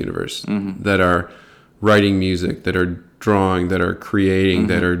into the universe, that are writing music, that are drawing, that are creating,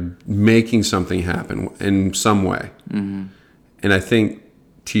 that are making something happen in some way. And I think,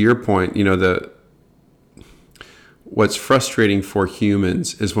 to your point, what's frustrating for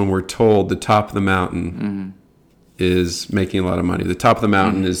humans is when we're told the top of the mountain is making a lot of money. The top of the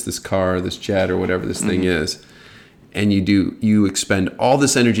mountain is this car, this jet, or whatever this thing is. And you expend all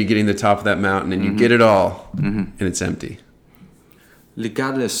this energy getting to the top of that mountain, and you get it all, and it's empty.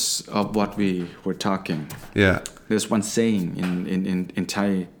 Regardless of what we were talking, there's one saying in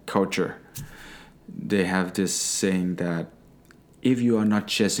Thai culture. They have this saying that if you are not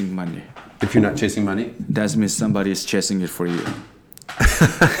chasing money, if you're not chasing money, that means somebody is chasing it for you.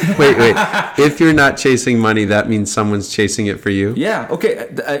 Wait. If you're not chasing money, that means someone's chasing it for you? Yeah, okay.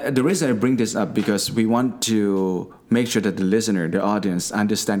 The reason I bring this up because we want to make sure that the listener, the audience,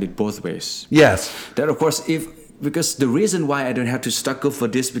 understand it both ways. Yes. That, of course, because the reason why I don't have to struggle for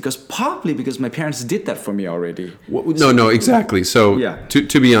this partly because my parents did that for me already. No, exactly. So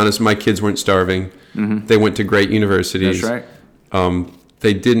to be honest, my kids weren't starving. They went to great universities. That's right.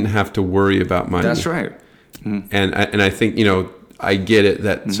 They didn't have to worry about money. That's right. And I think, I get it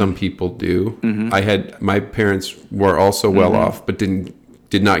that some people do. My parents were also well off, but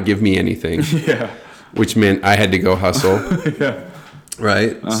did not give me anything. Which meant I had to go hustle.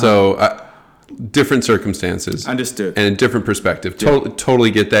 Right? So different circumstances. Understood. And a different perspective.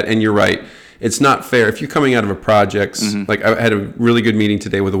 Totally get that. And you're right. It's not fair. If you're coming out of a project, like I had a really good meeting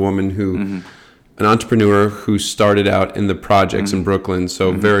today with a woman who, an entrepreneur who started out in the projects in Brooklyn.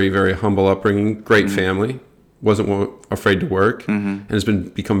 So very, very humble upbringing, great family. Wasn't afraid to work and has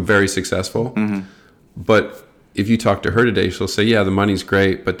become very successful. But if you talk to her today, she'll say, yeah, the money's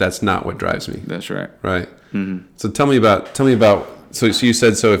great, but that's not what drives me. That's right. Right. So tell me about, so you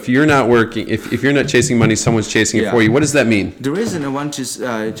said, so if you're not working, if you're not chasing money, someone's chasing it for you. What does that mean? The reason I want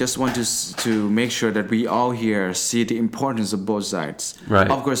to, just want to make sure that we all here see the importance of both sides. Right.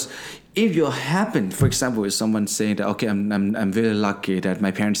 Of course, if you happen, for example, if someone saying that, okay, I'm very lucky that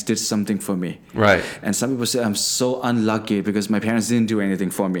my parents did something for me. Right. And some people say, I'm so unlucky because my parents didn't do anything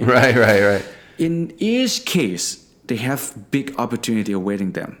for me. Right. In each case, they have big opportunity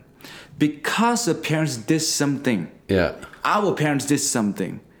awaiting them. Because the parents did something. Yeah. Our parents did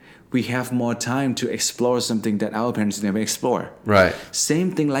something. we have more time to explore something that our parents never explore. Right.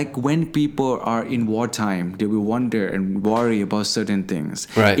 Same thing like when people are in wartime, they will wonder and worry about certain things.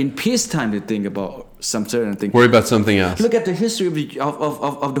 Right. In peacetime, they think about some certain thing. Worry about something else. Look at the history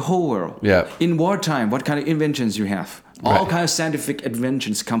of the whole world. Yeah. In wartime, what kind of inventions you have? All Right. kinds of scientific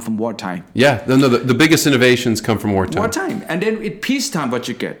inventions come from wartime. Yeah. No, the biggest innovations come from wartime. Wartime. And then in peacetime, what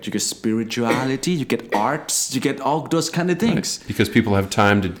you get? You get spirituality, you get arts, you get all those kind of things. Because people have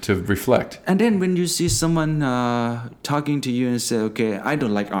time to reflect. And then when you see someone talking to you and say, okay, I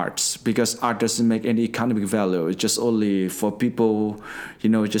don't like arts because art doesn't make any economic value. It's just only for people,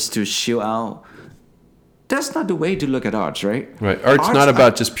 just to chill out. That's not the way to look at arts, right? Right. Art's not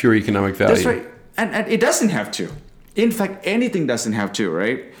about just pure economic value. That's right. And it doesn't have to. In fact, anything doesn't have to,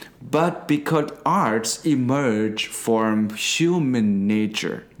 right? But because arts emerge from human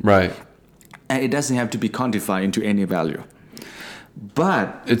nature. Right. And it doesn't have to be quantified into any value.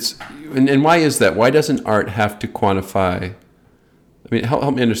 But and why is that? Why doesn't art have to quantify? I mean,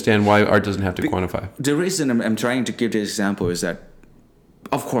 help me understand why art doesn't have to quantify. The reason I'm trying to give this example is that,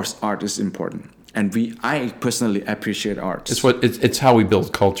 of course, art is important. And I personally appreciate art. It's how we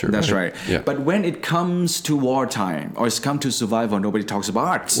build culture. That's right. Yeah. But when it comes to wartime or it's come to survival, nobody talks about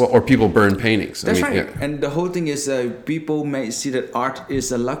art. Well, or people burn paintings. That's right. Yeah. And the whole thing is people may see that art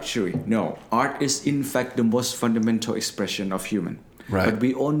is a luxury. No, art is in fact the most fundamental expression of human. Right. But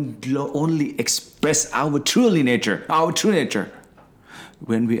we only express our true nature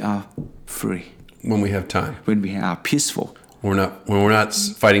when we are free. When we have time. When we are peaceful. When we're not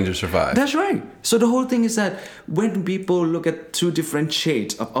fighting to survive. That's right. So the whole thing is that when people look at two different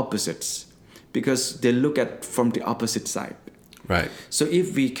shades of opposites, because they look at from the opposite side. Right. So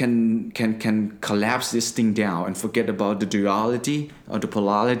if we can collapse this thing down and forget about the duality or the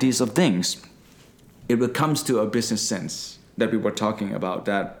polarities of things, it will come to a business sense that we were talking about,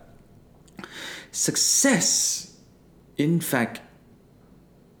 that success, in fact,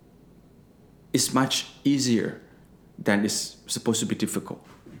 is much easier than is supposed to be difficult.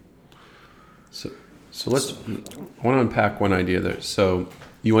 So I want to unpack one idea there. So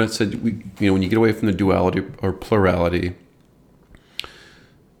you said when you get away from the duality or plurality,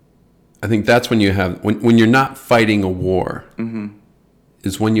 I think that's when you have when you're not fighting a war, mm-hmm.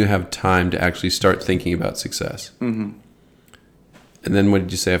 is when you have time to actually start thinking about success. Mm-hmm. And then what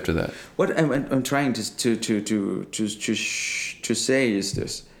did you say after that? What I'm trying to say is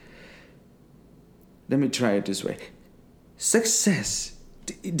this. Let me try it this way. Success,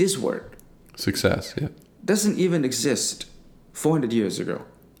 this word. Success, yeah. Doesn't even exist 400 years ago.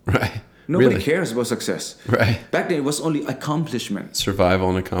 Right. Nobody cares about success. Right. Back then it was only accomplishment. Survival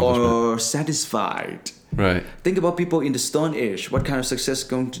and accomplishment. Or satisfied. Right. Think about people in the Stone Age. What kind of success is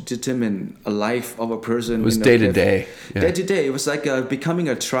going to determine a life of a person? It was day to day. Day to day. It was like becoming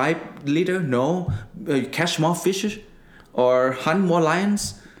a tribe leader. No. Catch more fishes or hunt more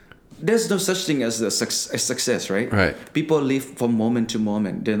lions. There's no such thing as a success, right? Right. People live from moment to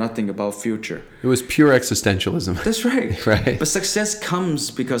moment. They're nothing about future. It was pure existentialism. That's right. Right. But success comes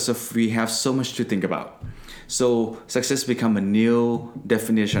because we have so much to think about. So success become a new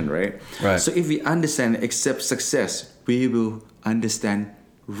definition, right? Right. So if we understand and accept success, we will understand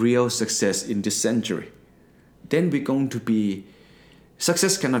real success in this century. Then we're going to be...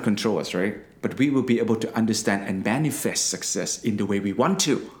 Success cannot control us, right? But we will be able to understand and manifest success in the way we want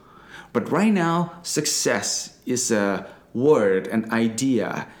to. But right now, success is a word, an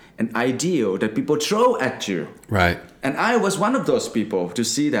idea, an ideal that people throw at you. Right. And I was one of those people to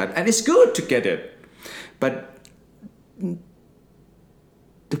see that. And it's good to get it. But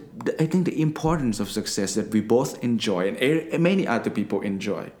I think the importance of success that we both enjoy and many other people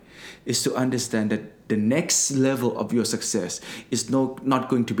enjoy is to understand that the next level of your success is not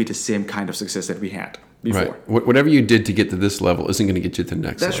going to be the same kind of success that we had before. Right. Whatever you did to get to this level isn't going to get you to the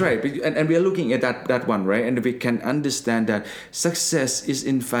next level. That's right. And we are looking at that one, right? And we can understand that success is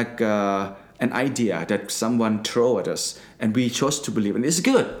in fact an idea that someone throw at us and we chose to believe, and it's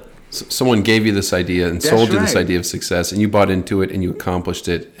good. So someone gave you this idea and sold you this idea of success, and you bought into it and you accomplished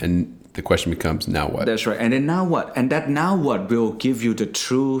it, and the question becomes, now what? That's right. And then now what? And that now what will give you the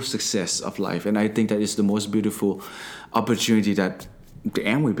true success of life. And I think that is the most beautiful opportunity that the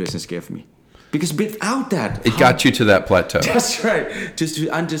Amway business gave me. Because without that... It got you to that plateau. That's right. Just to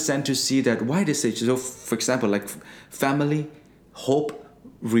understand, to see that why they say, so for example, like family, hope,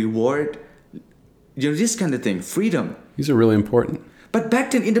 reward, this kind of thing, freedom. These are really important. But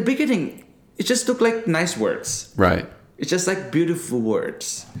back then, in the beginning, it just looked like nice words. Right. It's just like beautiful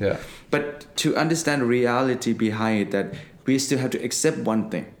words. Yeah. But to understand the reality behind it, that we still have to accept one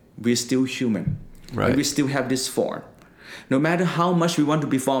thing. We're still human. Right. And we still have this form. No matter how much we want to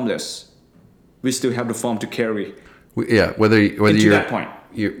be formless, we still have the form to carry. Whether Into you're that point.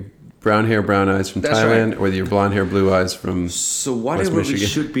 You're brown hair, brown eyes from That's Thailand, right. or whether you're blonde hair, blue eyes from So West whatever we Michigan.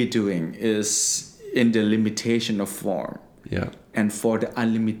 should be doing is in the limitation of form Yeah. and for the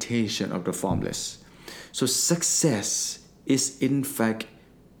unlimitation of the formless. So success is in fact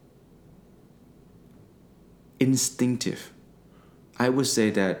instinctive. I would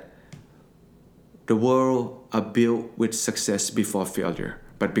say that the world are built with success before failure,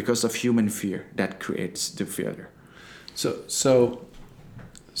 but because of human fear, that creates the failure. So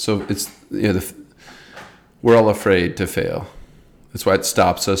it's we're all afraid to fail. That's why it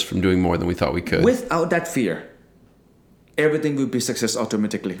stops us from doing more than we thought we could. Without that fear, everything will be success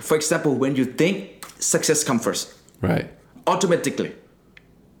automatically. For example, when you think, success comes first, Right. automatically.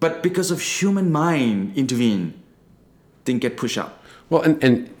 But because of human mind intervene, things get pushed up. Well,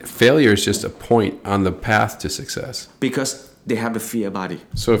 and failure is just a point on the path to success. Because they have the fear body.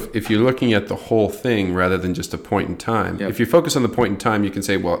 So if you're looking at the whole thing rather than just a point in time, Yep. if you focus on the point in time, you can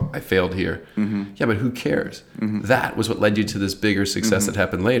say, well, I failed here. Mm-hmm. Yeah, but who cares? That was what led you to this bigger success that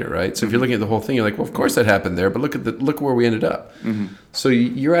happened later, right? So if you're looking at the whole thing, you're like, well, of course that happened there, but look where we ended up. So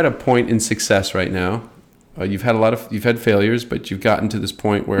you're at a point in success right now. You've had failures, but you've gotten to this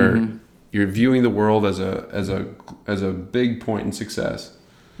point where you're viewing the world as a big point in success.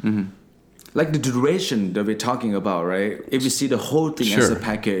 Like the duration that we're talking about, right? If you see the whole thing as a Sure.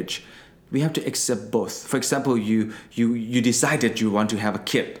 package, we have to accept both. For example, you decided you want to have a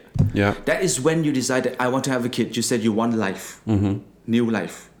kid. Yeah. That is when you decided, I want to have a kid. You said you want life, new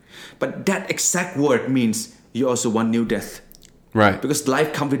life. But that exact word means you also want new death. Right. Because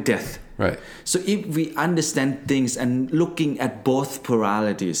life comes with death. Right. So if we understand things and looking at both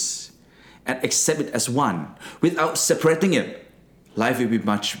polarities and accept it as one without separating it, life will be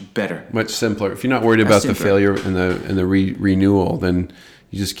much better. Much simpler. If you're not worried about the simpler. failure and the renewal, then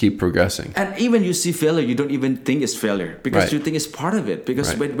you just keep progressing. And even you see failure, you don't even think it's failure because Right. you think it's part of it.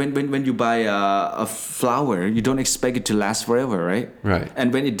 Because Right. when you buy a flower, you don't expect it to last forever, right? Right.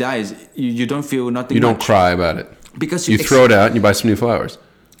 And when it dies, you don't feel nothing. You don't much. cry about it. Because You throw it out and you buy some new flowers.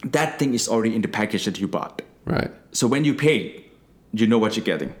 that thing is already in the package that you bought. Right. So when you pay, you know what you're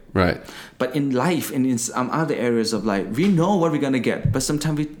getting. Right. But in life and in some other areas of life, we know what we're gonna get, but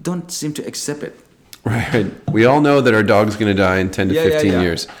sometimes we don't seem to accept it. Right. We all know that our dog's going to die in 10 to Yeah, 15 yeah.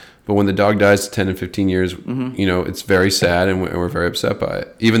 years. But when the dog dies in 10 and 15 years, it's very sad and we're very upset by it,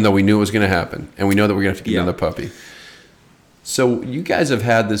 even though we knew it was going to happen. And we know that we're going to have to get Yeah. another puppy. So you guys have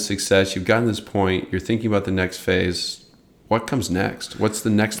had this success. You've gotten to this point. You're thinking about the next phase. What comes next? What's the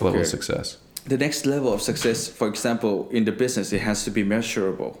next level of Okay. success? The next level of success, for example, in the business, it has to be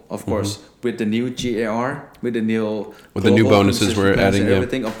measurable. Of course, with the new GAR, with the new new global bonuses compensation we're plans adding, and yeah.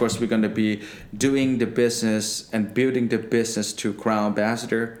 everything. Of course, we're going to be doing the business and building the business to Crown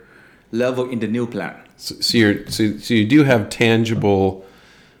Ambassador level in the new plan. So you do have tangible.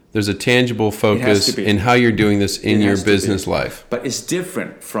 There's a tangible focus to be. in how you're doing this in It your has to be. business life. But it's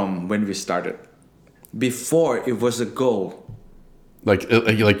different from when we started. Before, it was a goal.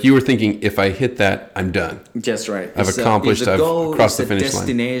 Like you were thinking, if I hit that, I'm done. Just right. I've accomplished, I've crossed the finish line.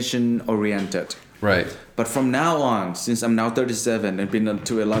 Destination oriented. Right. But from now on, since I'm now 37 and been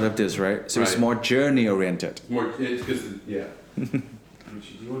to a lot of this, right? So it's Right. more journey oriented. More, it's because, yeah. Do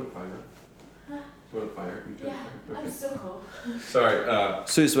you want a fire? Do you want a fire? I'm so cold. Sorry.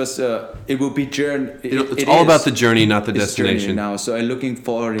 So it will be journey. It's all about the journey, not the It's journey destination. now. So I'm looking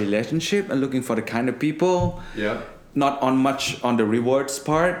for a relationship. I'm looking for the kind of people. Yeah. Not on much on the rewards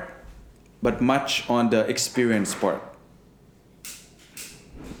part, but much on the experience part.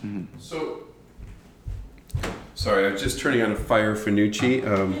 So, sorry, I was just turning on a fire for Nucci.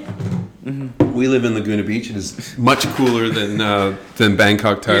 We live in Laguna Beach. It is much cooler than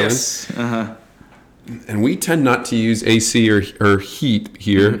Bangkok, Thailand. Yes. Uh-huh. And we tend not to use AC or heat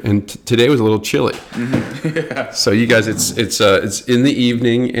here. And today was a little chilly. So you guys, it's in the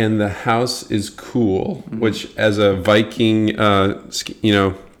evening and the house is cool. Which, as a Viking,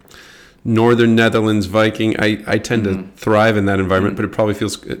 Northern Netherlands Viking, I tend to thrive in that environment. But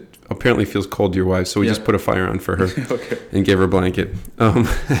it apparently feels cold to your wife. So we just put a fire on for her and gave her a blanket.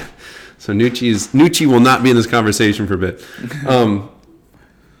 So Nucci will not be in this conversation for a bit.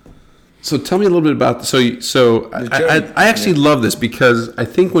 So tell me a little bit about I actually love this because I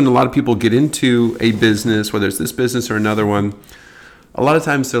think when a lot of people get into a business, whether it's this business or another one, a lot of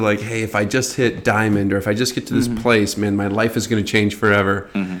times they're like, hey, if I just hit diamond or if I just get to this place, man, my life is going to change forever.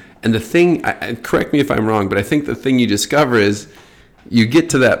 And the thing, correct me if I'm wrong, but I think the thing you discover is you get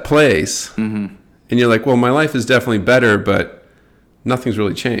to that place and you're like, well, my life is definitely better, but nothing's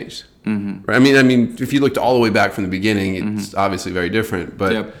really changed. Right? I mean, if you looked all the way back from the beginning, it's obviously very different.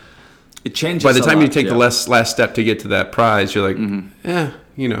 But Yep. It changes. by the time a you lot, take the yeah. last step to get to that prize, you're like,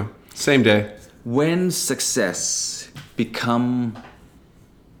 same day. When success become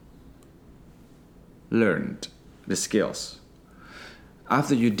learned, the skills,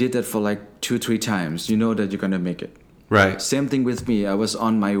 after you did that for like 2-3 times, you know that you're gonna make it. Right. Same thing with me. I was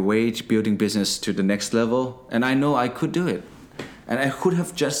on my way to building business to the next level, and I know I could do it, and I could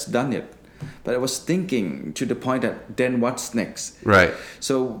have just done it, but I was thinking to the point that then what's next? Right.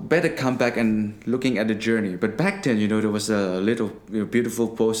 So better come back and looking at the journey. But back then, there was a little beautiful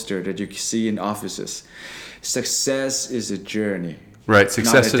poster that you see in offices. Success is a journey. Right.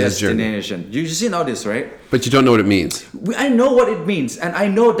 Success not a is a journey. destination. You see all this, right? But you don't know what it means. I know what it means, and I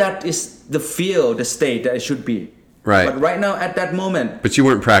know that is the feel, the state that it should be. Right. But right now, at that moment, But you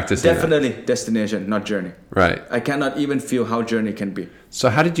weren't practicing definitely destination, not journey. that. Right. I cannot even feel how journey can be. So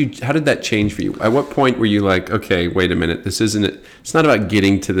how did that change for you? At what point were you like, okay, wait a minute, this isn't it. It's not about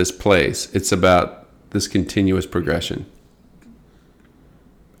getting to this place. It's about this continuous progression.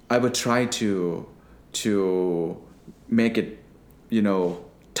 I would try to make it,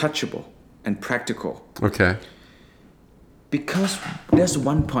 touchable and practical. Okay. Because there's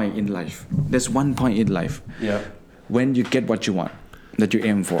one point in life. Yeah. When you get what you want, that you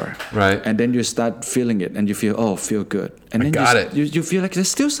aim for. Right. And then you start feeling it and you feel good. And then got it. You feel like there's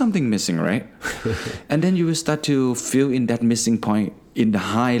still something missing, right? And then you will start to feel in that missing point in the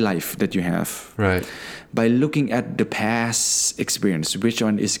high life that you have. Right. By looking at the past experience, which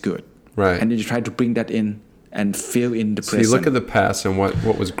one is good. Right. And then you try to bring that in and feel in the So present. you look at the past and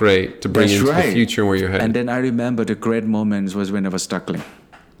what was great to bring That's into right. the future where you're headed. And then I remember the great moments was when I was struggling.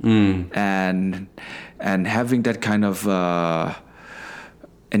 And having that kind of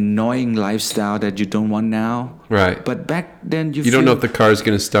annoying lifestyle that you don't want now. Right. But back then you don't know if the car's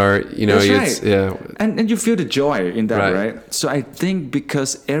going to start. That's it's right. yeah. And you feel the joy in that, Right. right? So I think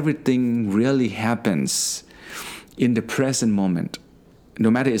because everything really happens in the present moment, no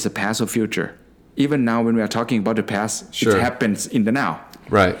matter it's the past or future. Even now when we are talking about the past, Sure. it happens in the now.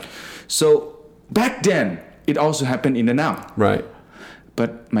 Right. So back then, it also happened in the now. Right.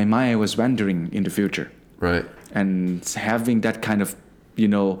 But my mind was wandering in the future Right. and having that kind of,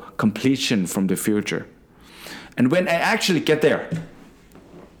 completion from the future. And when I actually get there,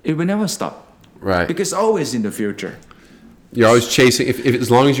 it will never stop. Right. Because always in the future. You're always chasing. If as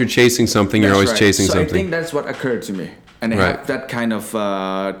long as you're chasing something, you're That's always right. chasing so something. I think that's what occurred to me. And I Right. have that kind of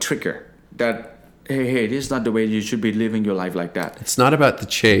trigger that, hey, this is not the way you should be living your life like that. It's not about the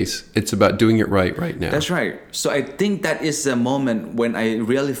chase. It's about doing it right now. That's right. So I think that is a moment when I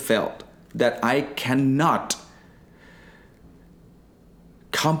really felt that I cannot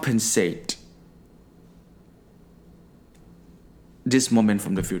compensate this moment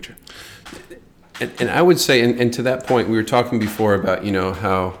from the future. And I would say, and to that point, we were talking before about,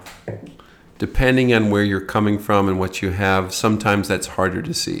 how depending on where you're coming from and what you have, sometimes that's harder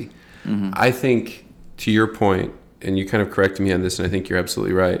to see. I think, to your point, and you kind of corrected me on this, and I think you're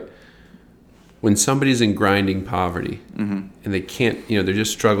absolutely right. When somebody's in grinding poverty and they can't, they're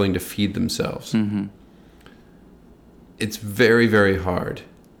just struggling to feed themselves, it's very, very hard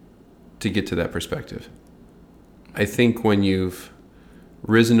to get to that perspective. I think when you've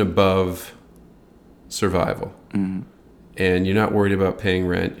risen above survival and you're not worried about paying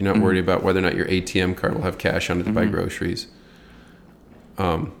rent, you're not worried about whether or not your ATM card will have cash on it to buy groceries.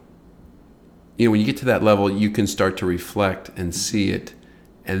 When you get to that level, you can start to reflect and see it.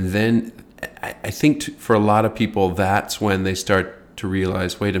 And then I think for a lot of people, that's when they start to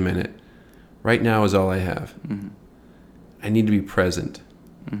realize, wait a minute, right now is all I have. I need to be present.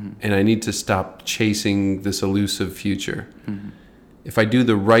 And I need to stop chasing this elusive future. If I do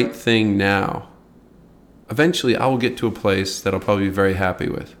the right thing now, eventually I will get to a place that I'll probably be very happy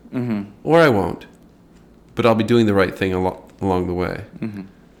with. Or I won't. But I'll be doing the right thing along the way.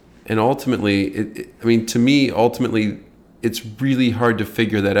 And ultimately, to me, it's really hard to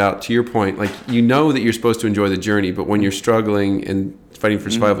figure that out. To your point, like, that you're supposed to enjoy the journey, but when you're struggling and fighting for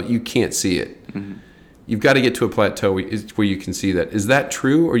survival, you can't see it. You've got to get to a plateau where you can see that. Is that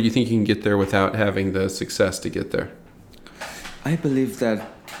true, or do you think you can get there without having the success to get there? I believe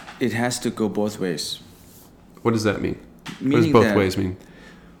that it has to go both ways. What does that mean? What Meaning does both that ways mean?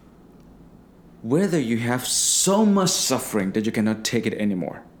 Whether you have so much suffering that you cannot take it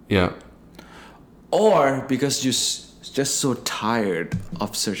anymore, Yeah. or because you're just so tired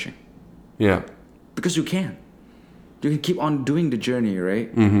of searching. Yeah. Because you can. You can keep on doing the journey,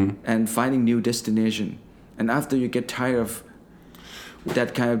 right? And finding new destination. And after you get tired of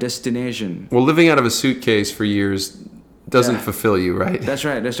that kind of destination. Well, living out of a suitcase for years doesn't Yeah. fulfill you, right? That's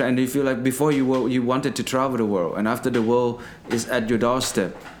right. That's right. And you feel like before you wanted to travel the world, and after the world is at your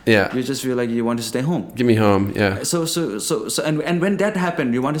doorstep, Yeah. you just feel like you want to stay home. Give me home. Yeah. So and when that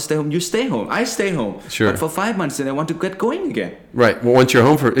happened, you want to stay home. You stay home. I stay home. Sure. But for 5 months, then I want to get going again. Right. Well, once you're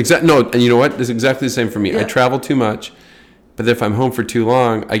home for and you know what? It's exactly the same for me. I Yeah. travel too much, but if I'm home for too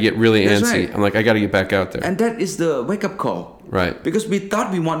long, I get really That's antsy. right. I'm like, I got to get back out there. And that is the wake up call. Right. Because we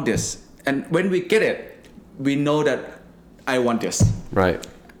thought we want this, and when we get it, we know that I want this. Right.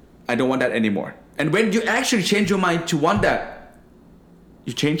 I don't want that anymore. And when you actually change your mind to want that,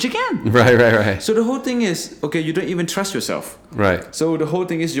 you change again. Right. So the whole thing is, okay, you don't even trust yourself. Right. So the whole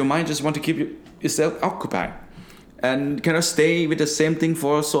thing is your mind just want to keep yourself occupied and cannot stay with the same thing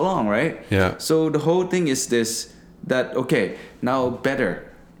for so long, right? Yeah. So the whole thing is this, that, okay, now better,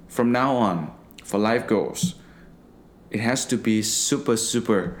 from now on, for life goals, it has to be super,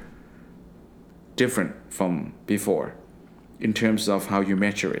 super different from before in terms of how you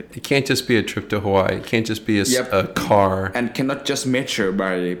measure it. It can't just be a trip to Hawaii. It can't just be Yep. a car. And cannot just measure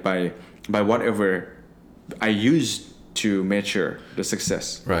by whatever I used to measure the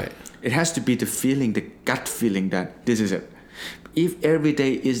success. Right. It has to be the feeling, the gut feeling that this is it. If every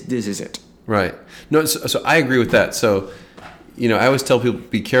day is this is it. Right. No, so I agree with that. So, I always tell people,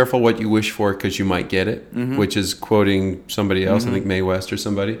 be careful what you wish for because you might get it, which is quoting somebody else, I think Mae West or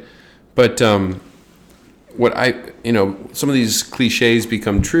somebody. But some of these cliches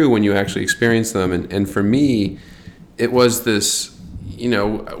become true when you actually experience them. And for me, it was this,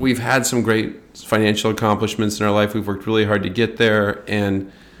 we've had some great financial accomplishments in our life. We've worked really hard to get there.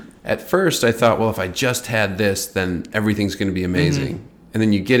 And at first I thought, well, if I just had this, then everything's going to be amazing. And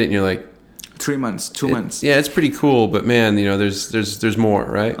then you get it and you're like, 3 months, 2 months. yeah, it's pretty cool, but man, there's more,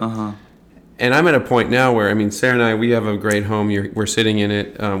 right? And I'm at a point now where, Sarah and I, we have a great home. We're sitting in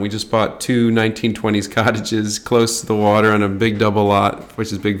it. We just bought 2 1920s cottages close to the water on a big double lot,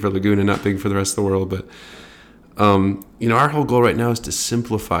 which is big for Laguna, not big for the rest of the world. But, our whole goal right now is to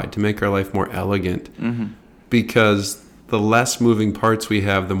simplify, to make our life more elegant, because the less moving parts we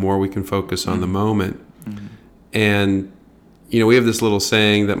have, the more we can focus on the moment. And we have this little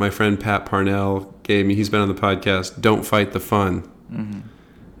saying that my friend Pat Parnell gave me. He's been on the podcast, don't fight the fun.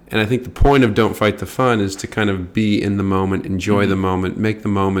 And I think the point of don't fight the fun is to kind of be in the moment, enjoy the moment, make the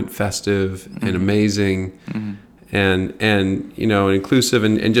moment festive and amazing and inclusive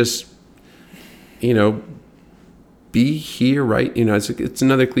and just, be here right. It's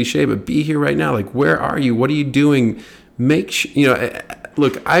another cliche, but be here right now. Like, where are you? What are you doing?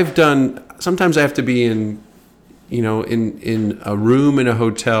 Look, sometimes I have to be in a room in a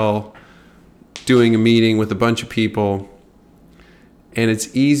hotel doing a meeting with a bunch of people, and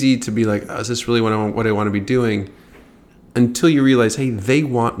it's easy to be like, oh, is this really what I want to be doing? Until you realize, hey, they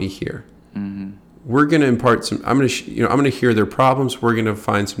want me here. We're going to impart I'm going to hear their problems. We're going to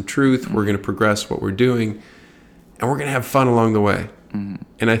find some truth. We're going to progress what we're doing, and we're going to have fun along the way.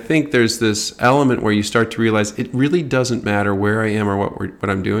 And I think there's this element where you start to realize it really doesn't matter where I am or what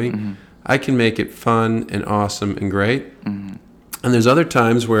I'm doing. I can make it fun and awesome and great. And there's other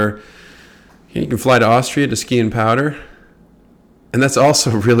times where you can fly to Austria to ski and powder, and that's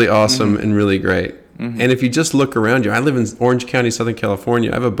also really awesome and really great. And if you just look around you, I live in Orange County, Southern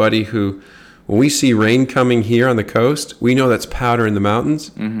California. I have a buddy who, when we see rain coming here on the coast, we know that's powder in the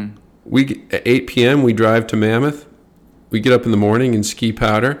mountains. At 8 p.m., we drive to Mammoth. We get up in the morning and ski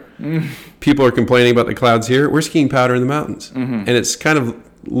powder. People are complaining about the clouds here. We're skiing powder in the mountains. And it's kind of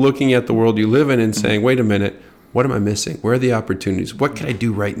looking at the world you live in and saying, wait a minute, what am I missing? Where are the opportunities? What can I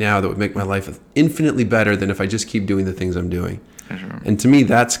do right now that would make my life infinitely better than if I just keep doing the things I'm doing? And to me,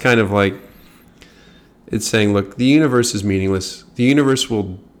 that's kind of like, it's saying, look, the universe is meaningless. The universe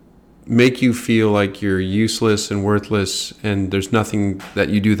will make you feel like you're useless and worthless and there's nothing that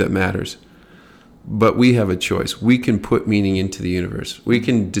you do that matters. But we have a choice. We can put meaning into the universe. We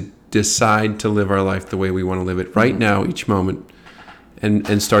can decide to live our life the way we want to live it right now, each moment,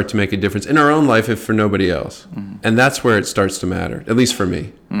 and start to make a difference in our own life, if for nobody else. And that's where it starts to matter, at least for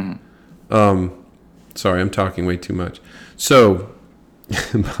me. Sorry, I'm talking way too much. So,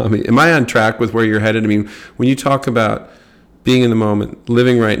 am I on track with where you're headed? When you talk about being in the moment,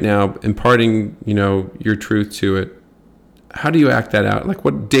 living right now, imparting, your truth to it, how do you act that out? Like,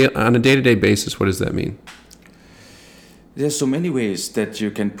 on a day-to-day basis, what does that mean? There's so many ways that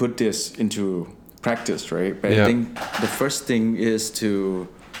you can put this into practice, right? But I think the first thing is to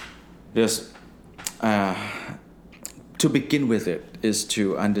just to begin with it is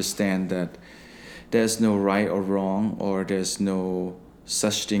to understand that there's no right or wrong, or there's no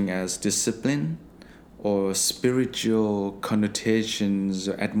such thing as discipline or spiritual connotations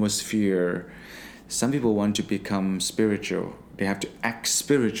or atmosphere. Some people want to become spiritual. They have to act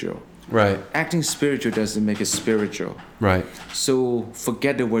spiritual. Right. Acting spiritual doesn't make it spiritual. Right. So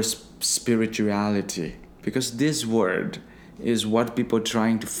forget the word spirituality, because this word is what people are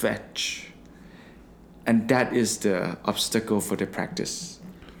trying to fetch. And that is the obstacle for the practice.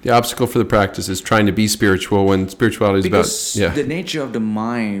 The obstacle for the practice is trying to be spiritual when spirituality is Because about... the nature of the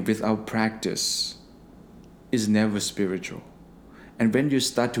mind without practice is never spiritual. And when you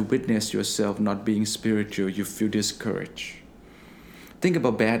start to witness yourself not being spiritual, you feel discouraged. Think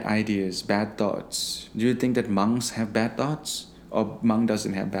about bad ideas, bad thoughts. Do you think that monks have bad thoughts? Or monk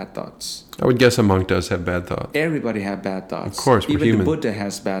doesn't have bad thoughts? I would guess a monk does have bad thoughts. Everybody have bad thoughts. Of course, we're Even human. the Buddha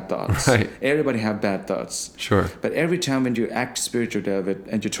has bad thoughts. Right. Everybody have bad thoughts. Sure. But every time when you act spiritual, David,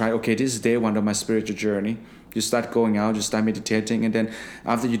 and you try, okay, this is day one of my spiritual journey. You start going out, you start meditating, and then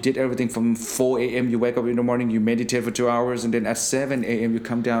after you did everything from 4 a.m., you wake up in the morning, you meditate for 2 hours, and then at 7 a.m., you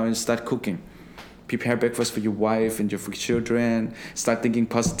come down and start cooking. Prepare breakfast for your wife and your children. Start thinking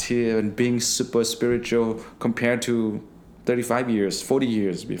positive and being super spiritual compared to 35 years, 40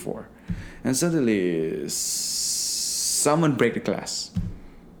 years before. And suddenly, someone break the glass.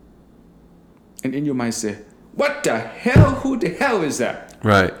 And in your mind say, what the hell? Who the hell is that?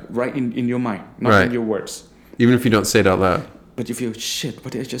 Right. Right in your mind, not Right. in your words. Even if you don't say it out loud. But you feel, shit,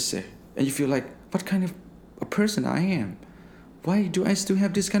 what did I just say? And you feel like, what kind of a person I am? Why do I still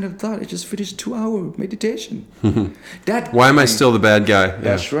have this kind of thought? I just finished 2-hour meditation. Why am I still the bad guy? Yeah.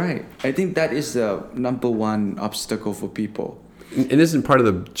 That's right. I think that is the number one obstacle for people. And isn't part of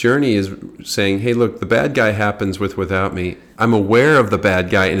the journey is saying, hey, look, the bad guy happens without me. I'm aware of the bad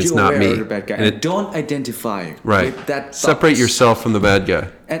guy, and it's You're not aware me. of the bad guy. And And don't identify right. with that Separate thoughts. yourself from the bad guy.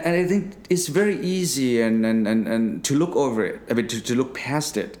 And I think it's very easy and to look over it, I mean, to look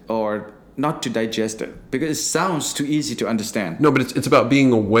past it or not to digest it, because it sounds too easy to understand. No, but it's about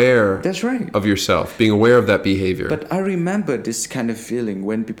being aware That's right. of yourself, being aware of that behavior. But I remember this kind of feeling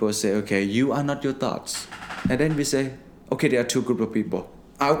when people say, okay, you are not your thoughts. And then we say, okay, there are two groups of people.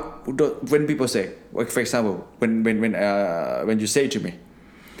 When people say, like for example, when you say to me,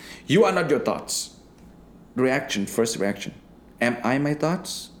 you are not your thoughts. First reaction, am I my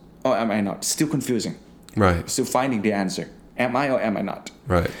thoughts or am I not? Still confusing. Right. Still finding the answer. Am I or am I not?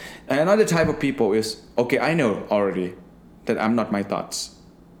 Right. And another type of people is, okay, I know already that I'm not my thoughts.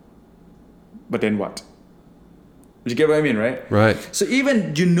 But then what? You get what I mean, right? Right. So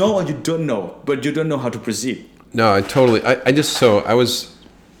even you know or you don't know, but you don't know how to proceed. No, I totally. I was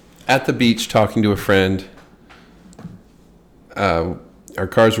at the beach talking to a friend. Our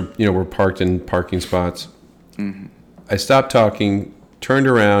cars were parked in parking spots. Mm-hmm. I stopped talking, turned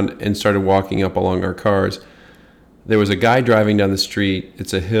around, and started walking up along our cars. There was a guy driving down the street.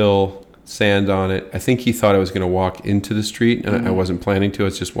 It's a hill, sand on it. I think he thought I was going to walk into the street, and I wasn't planning to. I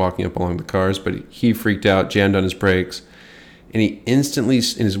was just walking up along the cars, but he freaked out, jammed on his brakes. And he instantly,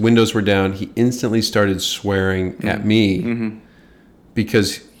 and his windows were down, he instantly started swearing at me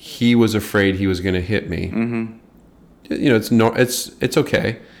because he was afraid he was going to hit me. It's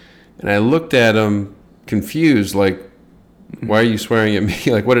okay. And I looked at him confused, like, why are you swearing at me?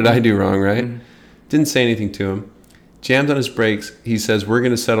 Like, what did I do wrong, right? Didn't say anything to him. Jammed on his brakes. He says, we're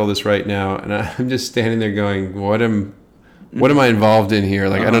going to settle this right now. And I'm just standing there going, what am I involved in here?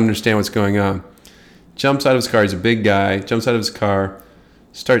 Like, I don't understand what's going on. Jumps out of his car. He's a big guy. Jumps out of his car,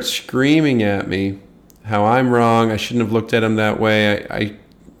 starts screaming at me how I'm wrong. I shouldn't have looked at him that way. I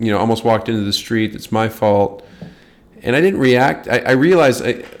almost walked into the street. It's my fault. And I didn't react. I realized,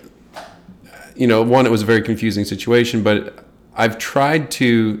 one, it was a very confusing situation, but I've tried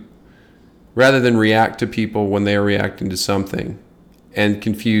to, rather than react to people when they are reacting to something and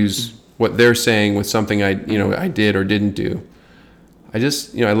confuse what they're saying with something I did or didn't do. I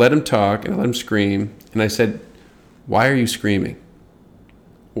just, I let him talk and I let him scream. And I said, why are you screaming?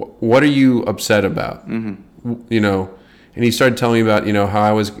 What are you upset about? And he started telling me about, how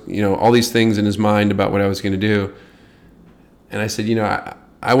I was, all these things in his mind about what I was going to do. And I said,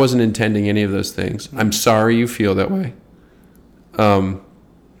 I wasn't intending any of those things. I'm sorry you feel that way. And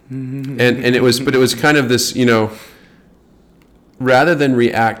it was kind of this, rather than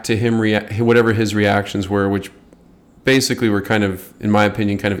react to him, whatever his reactions were, which basically were kind of, in my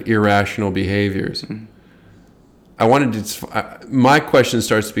opinion, kind of irrational behaviors. I wanted to. My question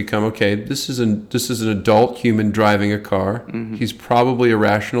starts to become, okay, this is an adult human driving a car. He's probably a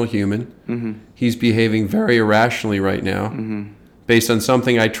rational human. He's behaving very irrationally right now, based on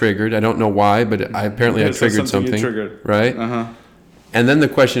something I triggered. I don't know why, but I triggered something. You triggered. Right? And then the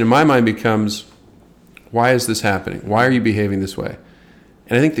question in my mind becomes, why is this happening? Why are you behaving this way?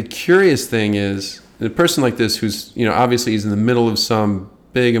 And I think the curious thing is, a person like this who's, obviously he's in the middle of some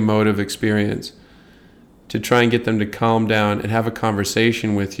big emotive experience, to try and get them to calm down and have a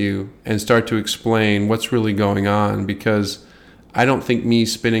conversation with you and start to explain what's really going on, because I don't think me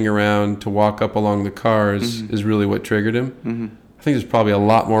spinning around to walk up along the cars is really what triggered him. I think there's probably a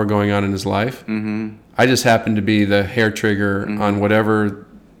lot more going on in his life. I just happened to be the hair trigger on whatever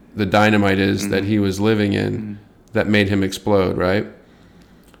the dynamite is that he was living in that made him explode, right?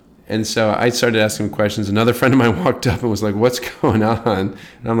 And so I started asking him questions. Another friend of mine walked up and was like, "What's going on?"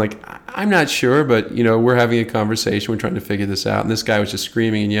 And I'm like, "I'm not sure, but we're having a conversation. We're trying to figure this out." And this guy was just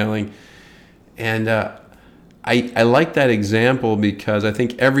screaming and yelling. And I like that example because I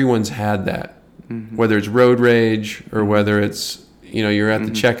think everyone's had that, whether it's road rage or whether it's you're at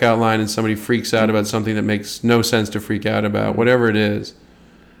the checkout line and somebody freaks out about something that makes no sense to freak out about, whatever it is.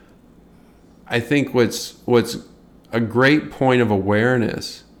 I think what's a great point of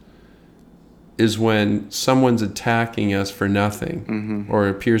awareness is when someone's attacking us for nothing or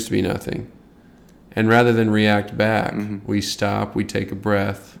appears to be nothing. And rather than react back, we stop, we take a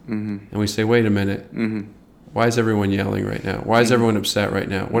breath, and we say, wait a minute, why is everyone yelling right now? Why is everyone upset right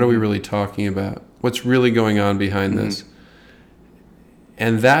now? What are we really talking about? What's really going on behind this?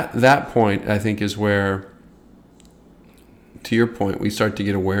 And that point, I think, is where, to your point, we start to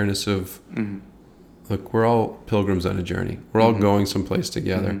get awareness of, look, we're all pilgrims on a journey. We're all going someplace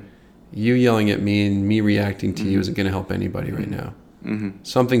together. You yelling at me and me reacting to you isn't going to help anybody right now.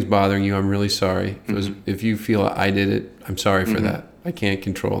 Something's bothering you. I'm really sorry. If you feel I did it, I'm sorry for that. I can't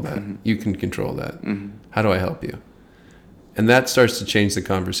control that. You can control that. How do I help you? And that starts to change the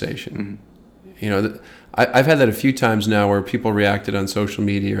conversation. I've had that a few times now where people reacted on social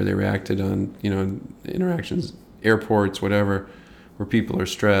media or they reacted on, interactions, airports, whatever, where people are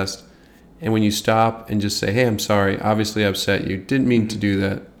stressed. And when you stop and just say, hey, I'm sorry, obviously I upset you, didn't mean to do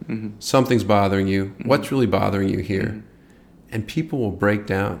that. Something's bothering you. What's really bothering you here? And people will break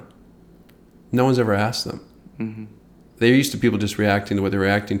down. No one's ever asked them. They're used to people just reacting to what they're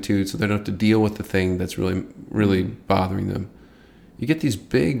reacting to, so they don't have to deal with the thing that's really, really bothering them. You get these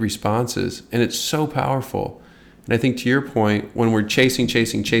big responses, and it's so powerful. And I think to your point, when we're chasing,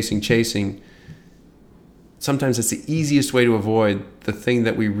 sometimes it's the easiest way to avoid the thing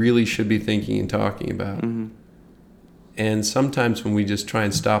that we really should be thinking and talking about. And sometimes when we just try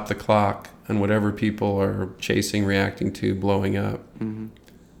and stop the clock on whatever people are chasing, reacting to, blowing up, and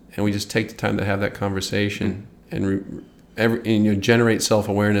we just take the time to have that conversation and generate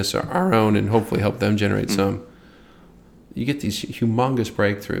self-awareness, our own, and hopefully help them generate some, you get these humongous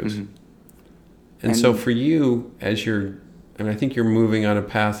breakthroughs. And so for you, I think you're moving on a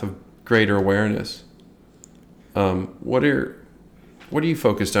path of greater awareness. What are you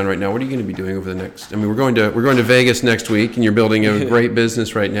focused on right now? What are you going to be doing over the next? We're going to Vegas next week, and you're building a great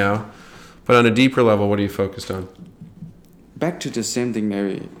business right now. But on a deeper level, what are you focused on? Back to the same thing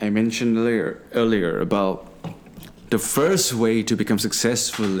I mentioned earlier about the first way to become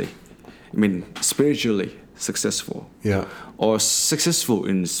spiritually successful. Yeah. Or successful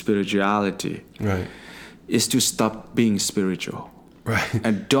in spirituality. Right. Is to stop being spiritual. Right.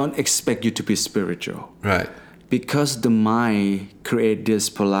 And don't expect you to be spiritual. Right. Because the mind creates these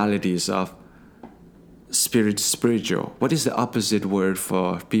polarities of spiritual. What is the opposite word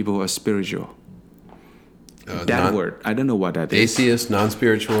for people who are spiritual? Word. I don't know what that is. Atheist,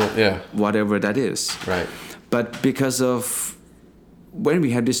 non-spiritual, yeah. Whatever that is. Right. But because of when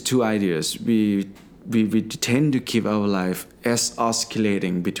we have these two ideas, we tend to keep our life as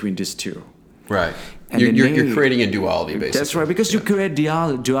oscillating between these two. Right. And you're creating a duality, basically. That's right, because you create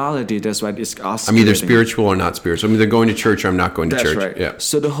duality. That's why it's oscillating. I'm either spiritual or not spiritual. I'm either going to church or I'm not going to church. That's right. Yeah.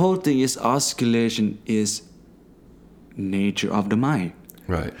 So the whole thing is oscillation is nature of the mind.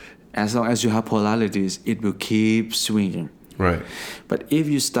 Right. As long as you have polarities, it will keep swinging. Right. But if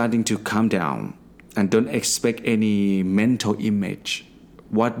you're starting to calm down and don't expect any mental image,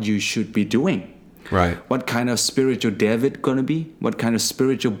 what you should be doing. Right. What kind of spiritual David going to be? What kind of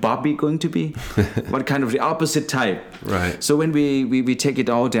spiritual Bobby going to be? What kind of the opposite type? Right. So when we take it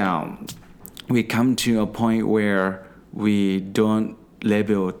all down, we come to a point where we don't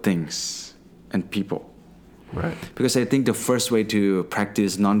label things and people. Right. Because I think the first way to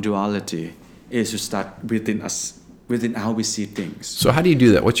practice non-duality is to start within us, within how we see things. So how do you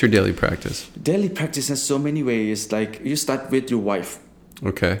do that? What's your daily practice? Daily practice in so many ways. Like you start with your wife.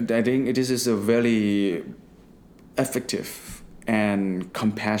 Okay. I think this is a very effective and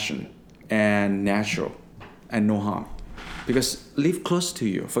compassion and natural and no harm. Because live close to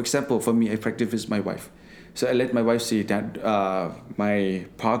you. For example, for me, I practice with my wife. So I let my wife see that my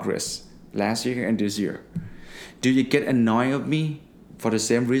progress last year and this year. Do you get annoyed of me for the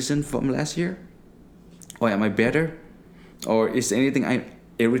same reason from last year? Or am I better? Or is anything I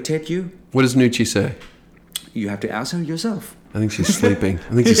irritate you? What does Nietzsche say? You have to ask yourself. I think she's sleeping.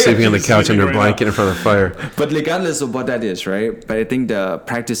 I think she's sleeping on the couch under a blanket in front of the fire. But regardless of what that is, right? But I think the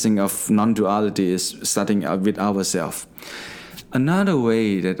practicing of non-duality is starting out with ourselves. Another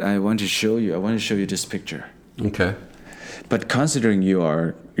way that I want to show you this picture. Okay. But considering you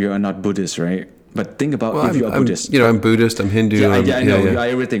are not Buddhist, right? But think about if you are Buddhist. I'm Buddhist. I'm Hindu. I know you are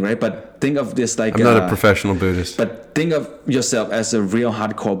everything, right? But think of this like I'm not a professional Buddhist. But think of yourself as a real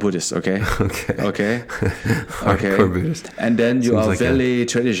hardcore Buddhist, okay? Okay. Hardcore Buddhist. And then you are very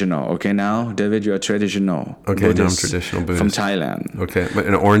traditional, okay? Now, David, you are traditional. Okay, Buddhist now I'm traditional Buddhist from Thailand. Okay,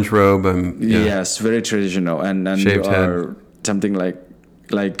 in an orange robe. Yes, very traditional, and shaved you are head. something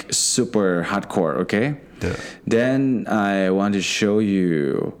like super hardcore, okay? Yeah. Then I want to show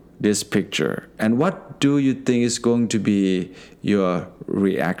you this picture. And what do you think is going to be your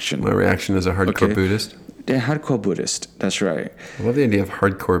reaction? My reaction as a hardcore Buddhist? The hardcore Buddhist, that's right. I love the idea of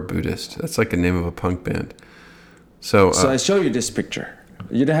hardcore Buddhist. That's like the name of a punk band. So I show you this picture.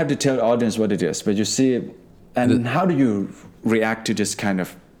 You don't have to tell the audience what it is, but you see it. And how do you react to this kind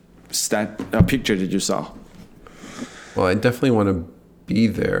of picture that you saw? Well, I definitely want to be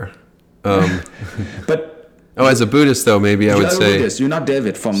there. But as a Buddhist, though, maybe I would say Buddhist. You're not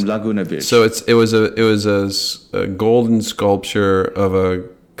David from Laguna Beach. So it was a golden sculpture of a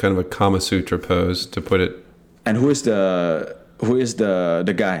kind of a Kama Sutra pose, to put it. And who is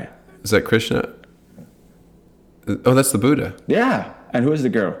the guy? Is that Krishna? Oh, that's the Buddha. Yeah. And who is the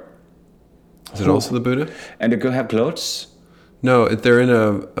girl? Is it also the Buddha? And the girl have clothes? No, they're in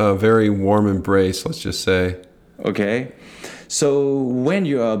a very warm embrace, let's just say. Okay. So when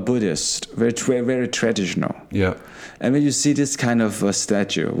you are a Buddhist, very very traditional. Yeah. And when you see this kind of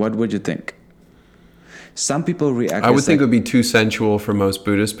statue, what would you think? Some people react. I would think it would be too sensual for most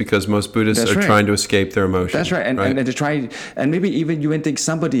Buddhists, because most Buddhists are trying to escape their emotions. That's right. And they try, and maybe even you would think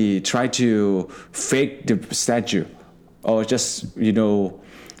somebody tried to fake the statue, or just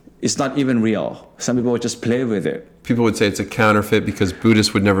it's not even real. Some people would just play with it. People would say it's a counterfeit because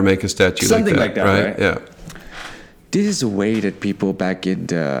Buddhists would never make a statue Something like that, right? Yeah. This is a way that people back in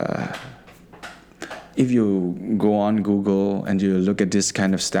if you go on Google and you look at this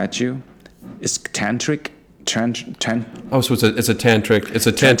kind of statue, it's tantric. So it's a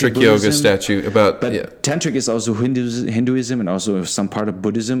tantric yoga statue about. But tantric is also Hinduism, and also some part of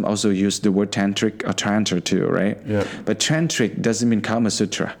Buddhism also use the word tantric or tantra too, right? Yeah. But tantric doesn't mean Kama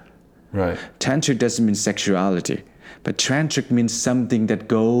Sutra. Right. Tantric doesn't mean sexuality, but tantric means something that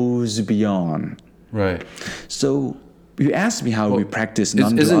goes beyond. Right. So you asked me how we practice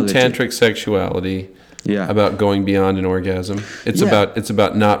non-duality. Isn't tantric sexuality about going beyond an orgasm? It's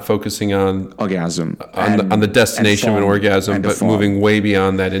about not focusing on orgasm on the destination of an orgasm, but moving way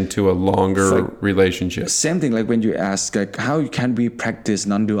beyond that into a longer relationship. Same thing like when you ask how can we practice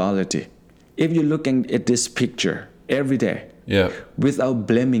non-duality? If you're looking at this picture every day, without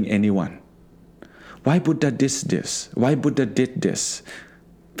blaming anyone, why Buddha did this? Why Buddha did this?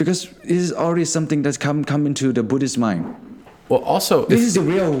 Because this is already something that's come into the Buddhist mind. Well, also this is a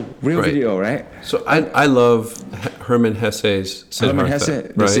real video, right? So I love Hermann Hesse's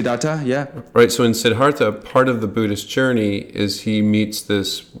Siddhartha. Right? Siddhartha, yeah. Right. So in Siddhartha, part of the Buddhist journey is he meets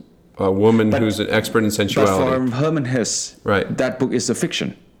this woman who's an expert in sensuality. But for Hermann Hesse, that book is a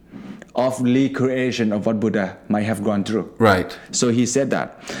fiction of recreation of what Buddha might have gone through. Right. So he said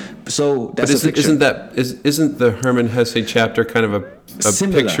that. So that's a fiction. Isn't the Hermann Hesse chapter kind of a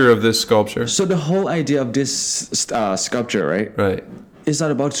picture of this sculpture? So the whole idea of this sculpture, right, it's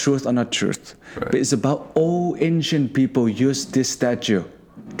not about truth or not truth, but it's about all ancient people used this statue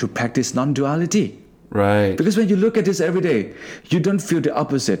to practice non-duality. Right. Because when you look at this every day, you don't feel the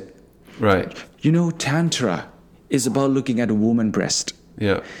opposite. Right. Tantra is about looking at a woman's breast.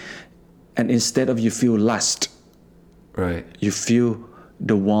 Yeah. And instead of you feel lust, right, you feel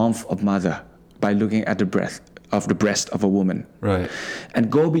the warmth of mother by looking at the breast of a woman. Right. And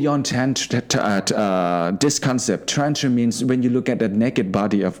go beyond tantra, this concept. Tantra means when you look at the naked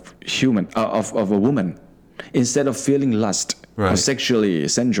body of a woman, instead of feeling lust or sexually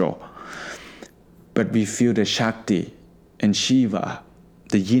sensual, but we feel the Shakti and Shiva,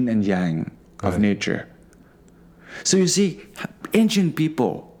 the yin and yang of nature. So you see, ancient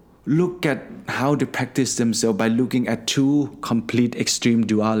people look at how they practice themselves by looking at two complete extreme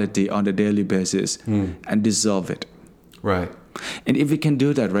duality on a daily basis and dissolve it. Right. And if we can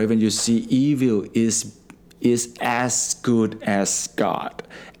do that, right, when you see evil is as good as God,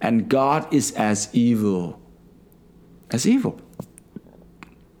 and God is as evil as evil.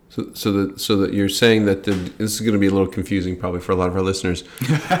 So that you're saying that this is going to be a little confusing probably for a lot of our listeners.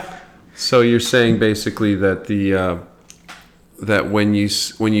 So you're saying basically that that when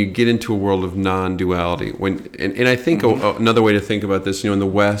you get into a world of non-duality, and I think another way to think about this, in the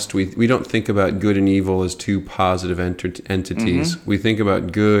West, we don't think about good and evil as two positive entities. We think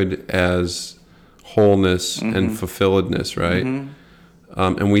about good as wholeness and fulfilledness, right?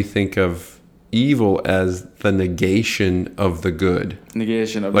 And we think of evil as the negation of the good.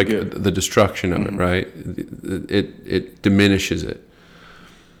 Negation of the good. The destruction of it, right? It diminishes it.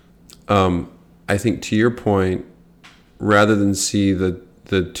 I think to your point, rather than see the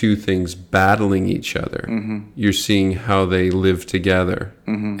two things battling each other, you're seeing how they live together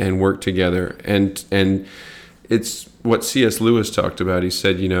and work together. And it's what C.S. Lewis talked about. He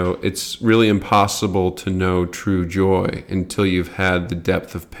said, it's really impossible to know true joy until you've had the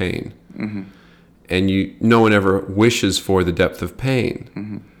depth of pain. And no one ever wishes for the depth of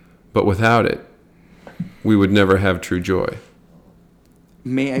pain. But without it, we would never have true joy.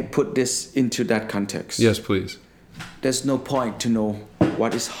 May I put this into that context? Yes, please. There's no point to know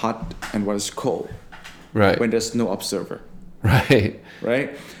what is hot and what is cold, right? When there's no observer, right?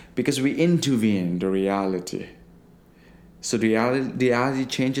 Because we intervene the reality. So the reality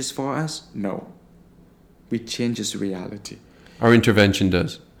changes for us? No, we changes reality. Our intervention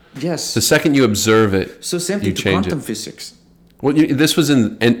does. Yes. The second you observe it, so same thing to quantum physics. Well, this was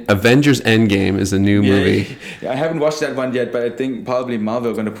in Avengers Endgame is a new movie. Yeah, I haven't watched that one yet, but I think probably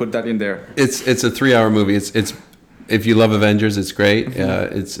Marvel going to put that in there. It's a 3-hour movie. It's if you love Avengers, it's great.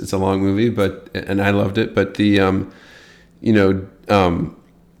 It's a long movie, and I loved it. But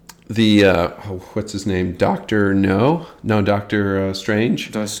what's his name? Doctor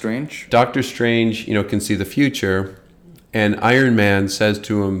Strange. Doctor Strange, can see the future, and Iron Man says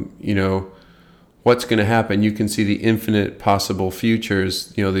to him, what's going to happen? You can see the infinite possible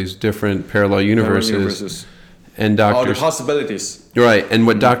futures, these different parallel universes. And all the possibilities. Right. And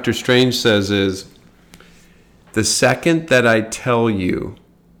what Doctor Strange says is, the second that I tell you,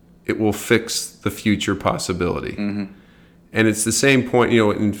 it will fix the future possibility. And it's the same point,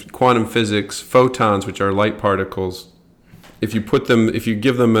 in quantum physics, photons, which are light particles, if you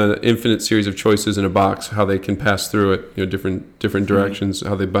give them an infinite series of choices in a box, how they can pass through it, different directions,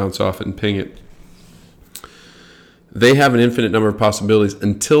 how they bounce off it and ping it. They have an infinite number of possibilities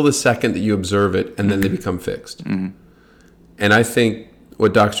until the second that you observe it, and then they become fixed. And I think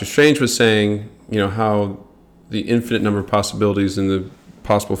what Doctor Strange was saying, how the infinite number of possibilities in the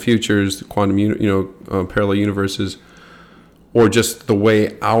possible futures, the quantum, parallel universes, or just the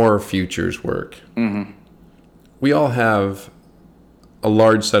way our futures work. We all have a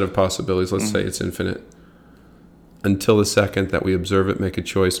large set of possibilities. Let's say it's infinite. Until the second that we observe it, make a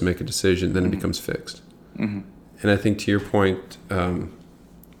choice, make a decision, then it becomes fixed. And I think to your point,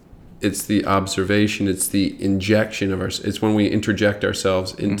 it's the observation, it's the injection of it's when we interject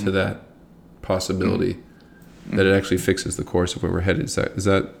ourselves into that possibility that it actually fixes the course of where we're headed. Is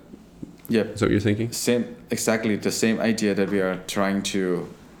that Yep. Is that what you're thinking? Exactly the same idea that we are trying to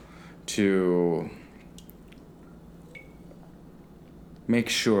make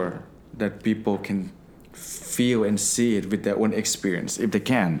sure that people can feel and see it with their own experience, if they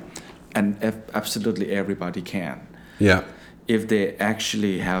can. And absolutely everybody can. Yeah. If they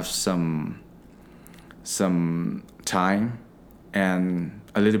actually have some time and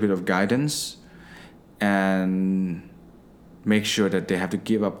a little bit of guidance, and make sure that they have to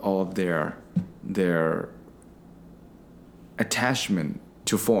give up all of their attachment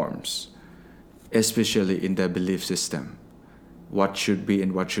to forms, especially in their belief system, what should be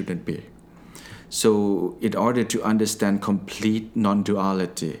and what shouldn't be. So in order to understand complete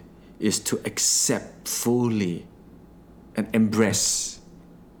non-duality is to accept fully and embrace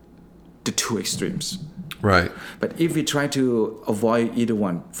the two extremes. Right. But if we try to avoid either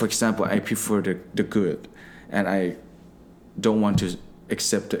one, for example, I prefer the good and I don't want to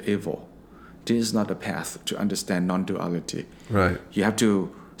accept the evil, this is not a path to understand non-duality. Right. You have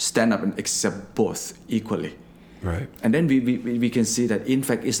to stand up and accept both equally. Right. And then we can see that in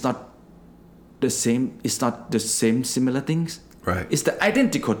fact it's not the same similar things. Right. It's the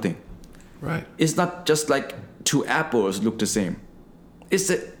identical thing. Right. It's not just like two apples look the same. It's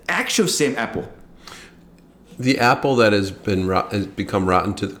the actual same apple. The apple that has become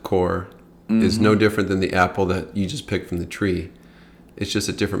rotten to the core is no different than the apple that you just picked from the tree. It's just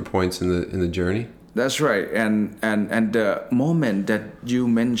at different points in the journey. That's right. And the moment that you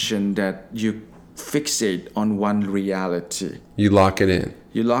mention that you fixate on one reality, you lock it in.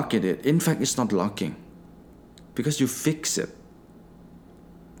 You lock it in. In fact, it's not locking. Because you fix it,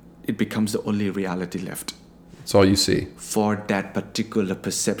 it becomes the only reality left. It's all you see. For that particular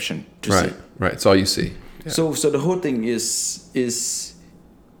perception to see. Right. It's all you see. Yeah. So the whole thing is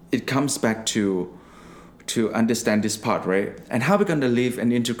it comes back to to understand this part, right? And how we're going to live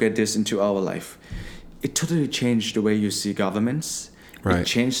and integrate this into our life. It totally changed the way you see governments. Right. It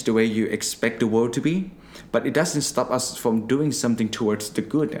changed the way you expect the world to be. But it doesn't stop us from doing something towards the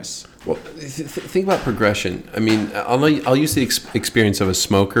goodness. Well, think about progression. I mean, I'll use the experience of a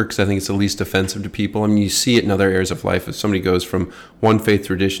smoker because I think it's the least offensive to people. I mean, you see it in other areas of life. If somebody goes from one faith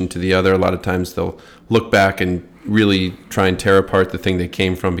tradition to the other, a lot of times they'll look back and really try and tear apart the thing they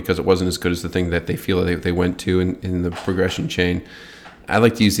came from because it wasn't as good as the thing that they feel they went to in the progression chain. I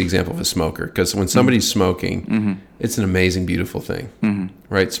like to use the example of a smoker because when somebody's smoking, it's an amazing, beautiful thing,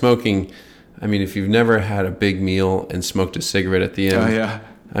 right? Smoking, I mean, if you've never had a big meal and smoked a cigarette at the end,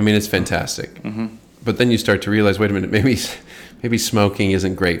 I mean, it's fantastic. But then you start to realize, wait a minute, maybe smoking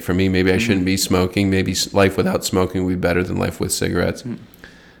isn't great for me. Maybe I shouldn't be smoking. Maybe life without smoking would be better than life with cigarettes.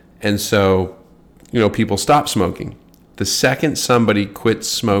 And so, people stop smoking. The second somebody quits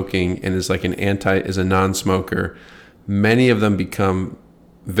smoking and is like is a non-smoker, many of them become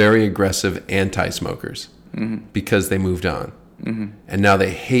very aggressive anti-smokers because they moved on. And now they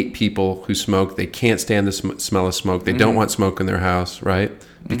hate people who smoke. They can't stand the smell of smoke. They don't want smoke in their house, right?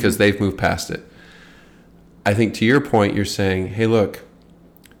 Because they've moved past it. I think to your point, you're saying, hey, look,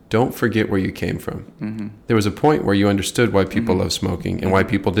 don't forget where you came from. There was a point where you understood why people love smoking and why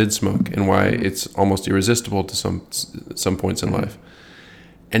people did smoke and why it's almost irresistible to some points in life.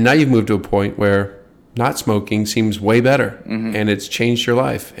 And now you've moved to a point where not smoking seems way better and it's changed your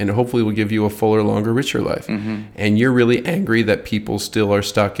life and hopefully will give you a fuller, longer, richer life. And you're really angry that people still are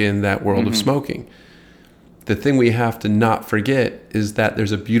stuck in that world of smoking. The thing we have to not forget is that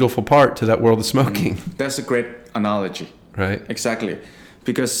there's a beautiful part to that world of smoking. That's a great analogy. Right? Exactly.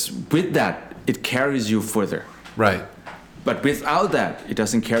 Because with that, it carries you further. Right. But without that, it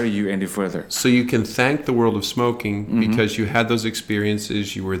doesn't carry you any further. So you can thank the world of smoking because you had those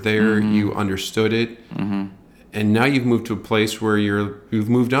experiences, you were there, you understood it, and now you've moved to a place where you've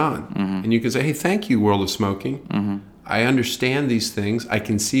moved on. And you can say, hey, thank you, world of smoking. I understand these things. I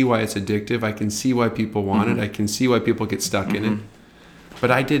can see why it's addictive. I can see why people want it. I can see why people get stuck in it. But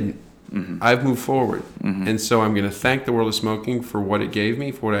I didn't. I've moved forward. And so I'm going to thank the world of smoking for what it gave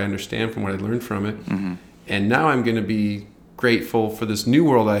me, for what I understand, from what I learned from it. And now I'm going to be grateful for this new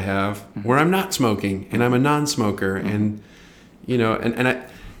world I have where I'm not smoking and I'm a non-smoker. And,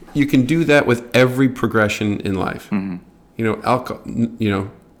 you can do that with every progression in life. Alcohol,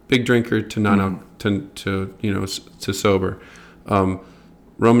 big drinker to to sober,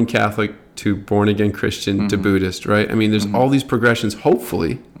 Roman Catholic to born again Christian to Buddhist, right? I mean, there's all these progressions,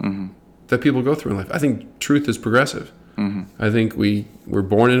 hopefully, that people go through in life. I think truth is progressive. I think we're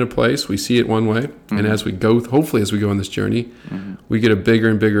born in a place, we see it one way, and as we go, hopefully as we go on this journey, we get a bigger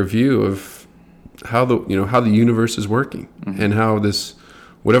and bigger view of how the universe is working and how this,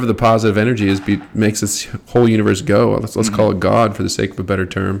 whatever the positive energy is, makes this whole universe go. Let's call it God for the sake of a better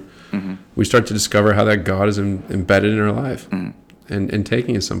term. We start to discover how that God is embedded in our life and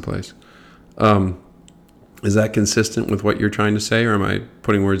taking us someplace. Is that consistent with what you're trying to say, or am I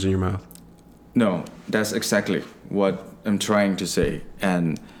putting words in your mouth? No, that's exactly what I'm trying to say.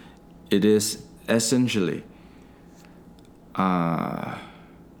 And it is essentially the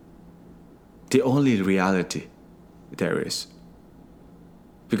only reality there is.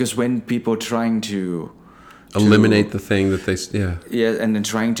 Because when people trying to eliminate the thing that they and then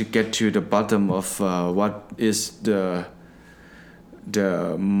trying to get to the bottom of what is the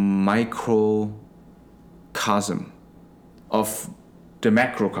microcosm of the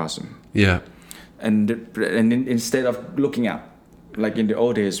macrocosm. And instead of looking up, like in the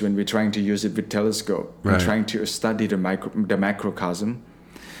old days when we're trying to use it with telescope and trying to study the macrocosm,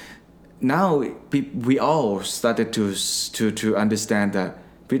 now we all started to understand that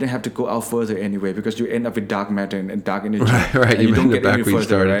we don't have to go out further anyway, because you end up with dark matter and dark energy. Right. And you don't get any further,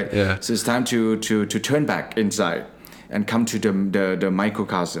 started. right? Yeah. So it's time to turn back inside and come to the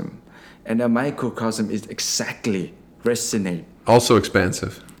microcosm. And the microcosm is exactly resonate. Also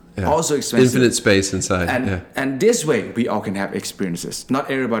expansive. Yeah. Also expensive. Infinite space inside. And this way, we all can have experiences. Not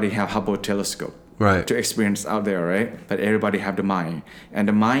everybody have Hubble telescope to experience out there, right? But everybody have the mind. And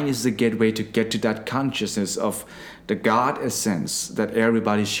the mind is the gateway to get to that consciousness of the God essence that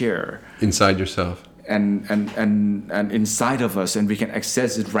everybody share. Inside yourself. And inside of us, and we can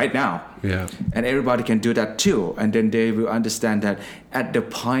access it right now. Yeah. And everybody can do that too. And then they will understand that at the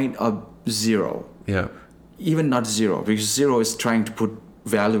point of zero. Yeah. Even not zero, because zero is trying to put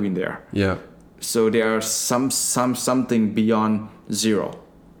value in there. Yeah. So there are something beyond zero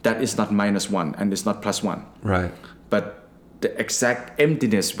that is not -1 and it's not +1. Right. But the exact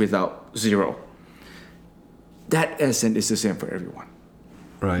emptiness without zero. That essence is the same for everyone.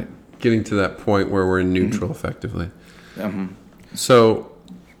 Right. getting to that point where we're in neutral effectively. Mm-hmm. So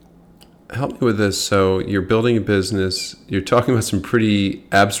help me with this. So you're building a business, you're talking about some pretty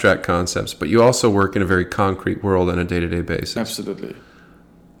abstract concepts, but you also work in a very concrete world on a day-to-day basis. Absolutely.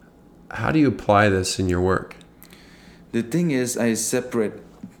 How do you apply this in your work? The thing is, I separate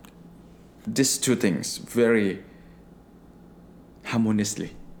these two things very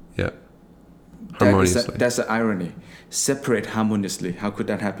harmoniously. Yeah. Harmoniously. That's the irony. Separate harmoniously. How could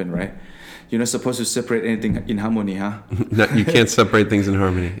that happen, right? You're not supposed to separate anything in harmony, huh? No, you can't separate things in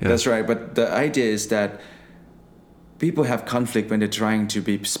harmony. Yeah. That's right. But the idea is that people have conflict when they're trying to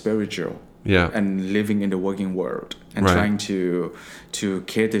be spiritual. Yeah. And living in the working world and Right. trying to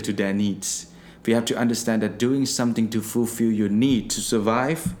cater to their needs. We have to understand that doing something to fulfill your need to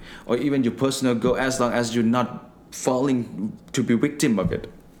survive or even your personal goal, as long as you're not falling to be victim of it,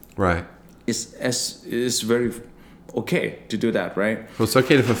 Right. is very okay to do that, right? Well, it's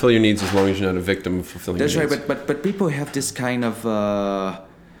okay to fulfill your needs as long as you're not a victim of fulfilling That's your right. needs. But people have this kind of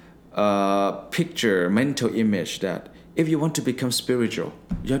picture, mental image that if you want to become spiritual,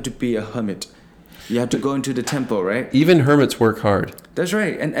 you have to be a hermit. You have to go into the temple, right? Even hermits work hard. That's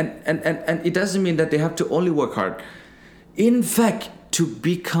right. And it doesn't mean that they have to only work hard. In fact, to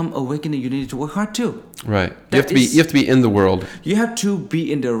become awakening, you need to work hard too. Right. That You have to be in the world. You have to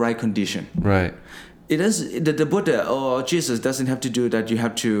be in the right condition. Right. It does. The Buddha or Jesus doesn't have to do that. You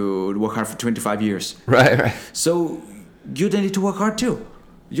have to work hard for 25 years. Right. So you don't need to work hard too.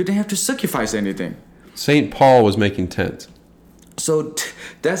 You don't have to sacrifice anything. St. Paul was making tents. So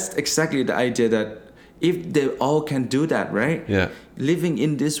that's exactly the idea that if they all can do that, right? Yeah. Living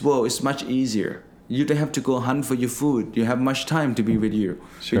in this world is much easier. You don't have to go hunt for your food. You have much time to be with you,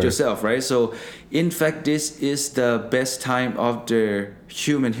 Sure. with yourself, right? So, in fact, this is the best time of the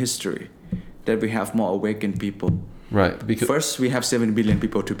human history that we have more awakened people. Right. Because First, we have 7 billion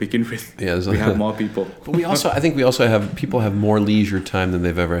people to begin with. Yeah, we have more people. But I think we also have people have more leisure time than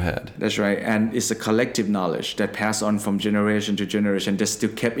they've ever had. That's right, and it's a collective knowledge that passed on from generation to generation that's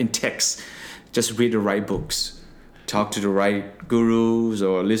still kept in text. Just read the right books, talk to the right gurus,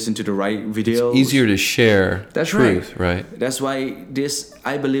 or listen to the right videos. It's easier to share That's truth, right? That's why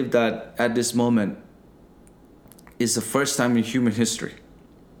I believe that at this moment is the first time in human history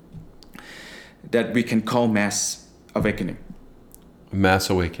that we can call mass awakening. Mass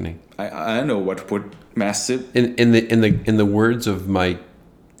awakening. I don't know what would massive In the words of my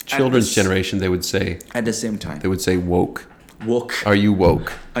children's this- generation, they would say at the same time. woke. Woke. Are you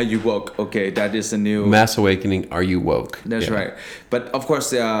woke? Are you woke? Okay, that is a new. Mass awakening. Are you woke? That's Yeah. right. But of course,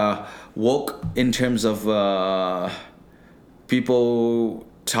 they are woke in terms of people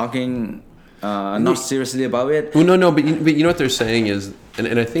talking not seriously about it. Well, no, but you know what they're saying is,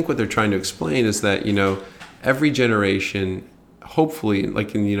 and I think what they're trying to explain is that, every generation, hopefully,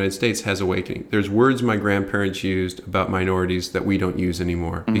 like in the United States, has awakening. There's words my grandparents used about minorities that we don't use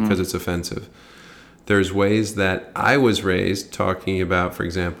anymore because it's offensive. There's ways that I was raised talking about, for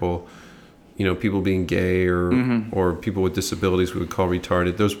example, people being gay or people with disabilities we would call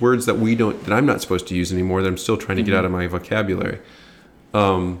retarded. Those words that I'm not supposed to use anymore that I'm still trying to get out of my vocabulary.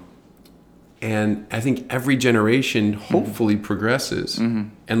 And I think every generation hopefully progresses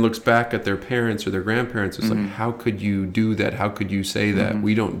and looks back at their parents or their grandparents. It's like, how could you do that? How could you say that?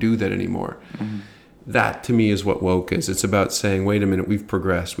 We don't do that anymore. That to me is what woke is. It's about saying, wait a minute, we've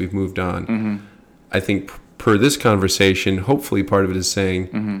progressed, we've moved on. I think per this conversation, hopefully part of it is saying,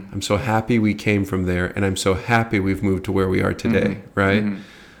 I'm so happy we came from there and I'm so happy we've moved to where we are today, right?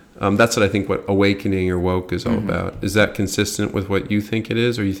 That's what I think what awakening or woke is all about. Is that consistent with what you think it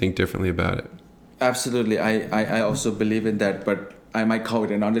is, or you think differently about it? Absolutely. I also believe in that, but I might call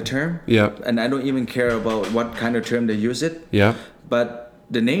it another term. Yeah. And I don't even care about what kind of term they use it. Yeah. But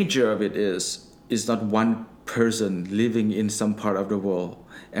the nature of it is not one person living in some part of the world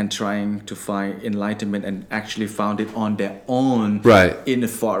and trying to find enlightenment and actually found it on their own Right. in the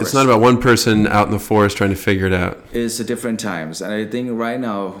forest. It's not about one person out in the forest trying to figure it out. It's a different times. And I think right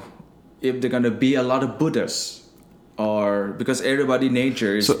now, if they're going to be a lot of Buddhas, or because everybody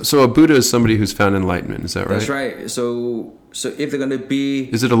nature is... So a Buddha is somebody who's found enlightenment, is that right? That's right. So if they're going to be...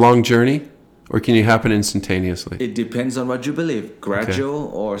 Is it a long journey, or can it happen instantaneously? It depends on what you believe. Gradual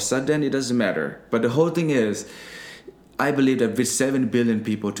or sudden, it doesn't matter. But the whole thing is, I believe that with 7 billion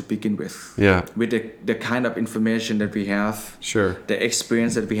people to begin with, Yeah. with the kind of information that we have, Sure. the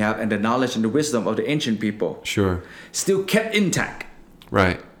experience that we have, and the knowledge and the wisdom of the ancient people, Sure. still kept intact,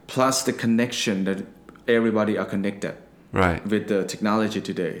 Right. plus the connection that everybody are connected Right. with the technology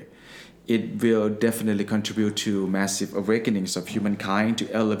today, it will definitely contribute to massive awakenings of humankind to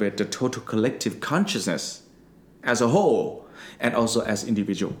elevate the total collective consciousness as a whole and also as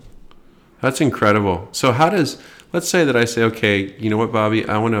individual. That's incredible. So how does, let's say that I say, okay, you know what, Bobby,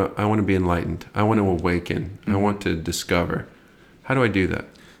 I want to be enlightened. I want to awaken. I want to discover. How do I do that?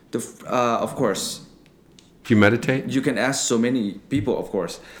 Of course, Do you meditate? you can ask so many people, of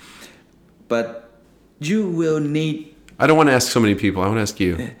course, but you will need I don't want to ask so many people. I want to ask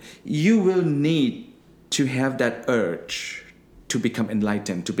you. you will need to have that urge to become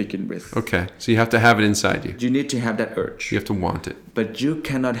enlightened to begin with. Okay. So you have to have it inside you. You need to have that urge. You have to want it. But you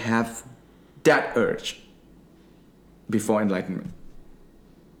cannot have that urge before enlightenment.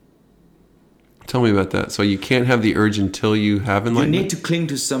 Tell me about that. So you can't have the urge until you have You enlightenment? need to cling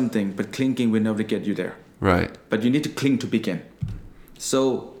to something, but clinging will never get you there. Right. But you need to cling to begin.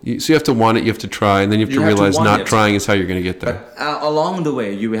 So, So you have to want it, you have to try, and then you have to You have to realize want not it. trying is how you're going to get there. but along the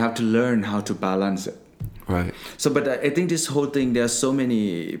way, you will have to learn how to balance it. Right. So, but I think this whole thing, there are so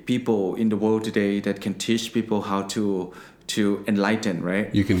many people in the world today that can teach people how to enlighten,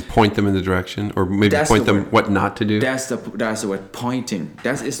 right? You can point them in the direction, or maybe That's point the them word. what not to do. That's the word, pointing.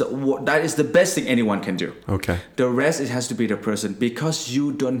 That is the best thing anyone can do. Okay. The rest, it has to be the person, because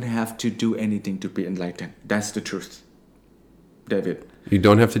you don't have to do anything to be enlightened. That's the truth, David. You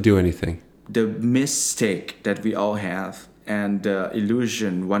don't have to do anything. The mistake that we all have, and the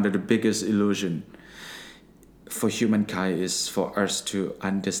illusion, one of the biggest illusion for humankind, is for us to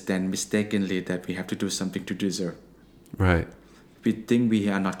understand mistakenly that we have to do something to deserve. Right. We think we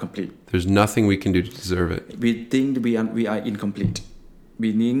are not complete. There's nothing we can do to deserve it. We think we are incomplete.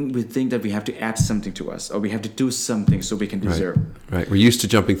 We think that we have to add something to us, or we have to do something so we can deserve. Right. We're used to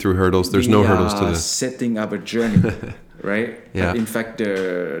jumping through hurdles. There's no hurdles to this. Setting up a journey, right? Yeah. But in fact,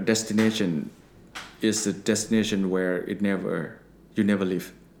 the destination is the destination where you never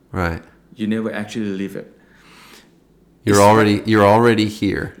leave. Right. You never actually leave it. You're already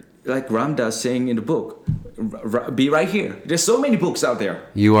here. Like Ramdas saying in the book, be right here. There's so many books out there.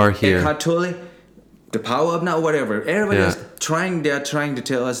 You are here. Eckhart Tolle, The Power of Now, whatever. Everybody Yeah. is they're trying to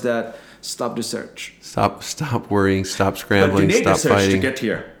tell us that stop the search. Stop worrying. Stop But you scrambling. need the Stop search fighting. to get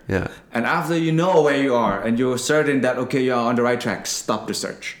here. Yeah. And after you know where you are and you're certain that, okay, you're on the right track, stop the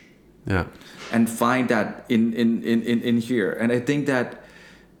search. Yeah. And find that in here. And I think that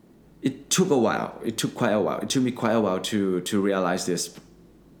it took a while. It took me quite a while to realize this.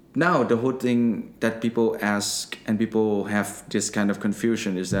 Now, the whole thing that people ask and people have this kind of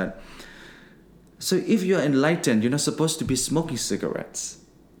confusion is that, so if you're enlightened, you're not supposed to be smoking cigarettes.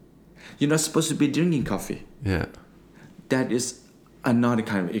 You're not supposed to be drinking coffee. Yeah. That is another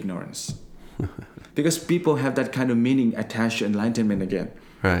kind of ignorance. Because people have that kind of meaning attached to enlightenment again.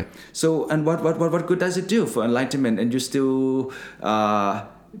 Right. So, and what good does it do for enlightenment, and you're still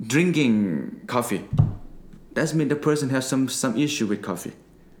drinking coffee? That means the person has some issue with coffee.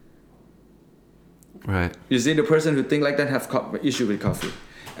 Right. You see, the person who think like that have issue with coffee,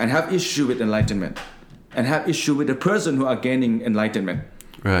 and have issue with enlightenment, and have issue with the person who are gaining enlightenment,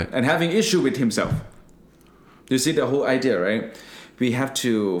 Right. and having issue with himself. You see the whole idea, right? We have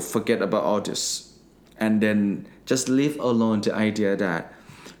to forget about all this, and then just leave alone the idea that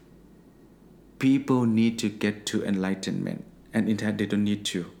people need to get to enlightenment, and in fact they don't need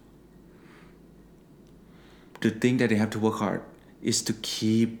to. The thing that they have to work hard is to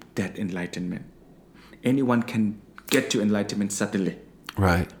keep that enlightenment. Anyone can get to enlightenment suddenly,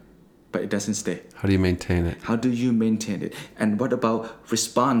 Right. but it doesn't stay. How do you maintain it? How do you maintain it? And what about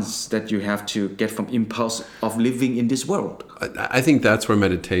response that you have to get from impulse of living in this world? I think that's where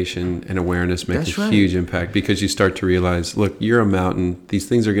meditation and awareness make That's a right. huge impact, because you start to realize, look, you're a mountain. These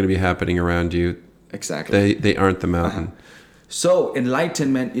things are going to be happening around you. Exactly. They aren't the mountain. So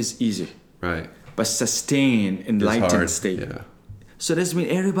enlightenment is easy, Right. but sustain It's enlightened hard. state. Yeah. So that means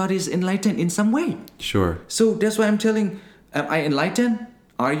everybody is enlightened in some way. Sure. So that's why I'm telling, am I enlightened?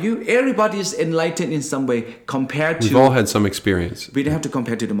 Are you? Everybody is enlightened in some way compared We've to... all had some experience. We don't have to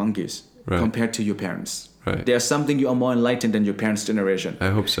compare to the monkeys. Right. Compared to your parents. Right. There's something you are more enlightened than your parents' generation. I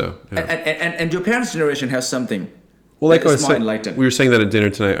hope so. Yeah. And your parents' generation has something. Well, like that I is was more saying, enlightened. we were saying that at dinner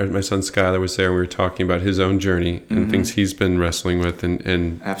tonight. My son Skylar was there, and we were talking about his own journey and things he's been wrestling with,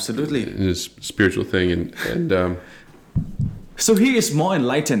 and Absolutely. his spiritual thing, and So he is more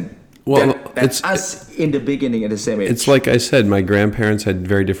enlightened Well, than it's- us in the beginning at the same age. it's like I said, my grandparents had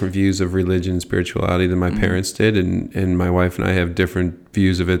very different views of religion and spirituality than my parents did, and my wife and I have different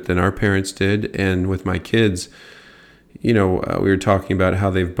views of it than our parents did. And with my kids, we were talking about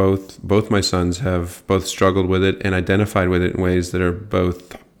how they've both my sons have both struggled with it and identified with it in ways that are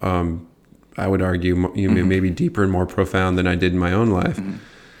both, I would argue, maybe deeper and more profound than I did in my own life.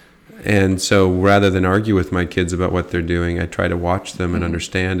 And so rather than argue with my kids about what they're doing, I try to watch them and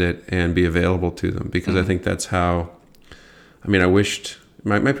understand it and be available to them, because I think that's how, I wished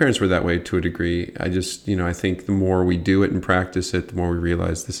My parents were that way to a degree. I just, I think the more we do it and practice it, the more we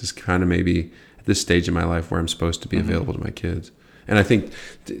realize this is kind of maybe at this stage in my life where I'm supposed to be available to my kids. And I think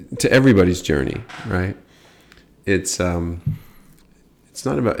to everybody's journey, right? It's not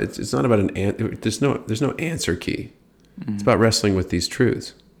about there's no answer key. It's about wrestling with these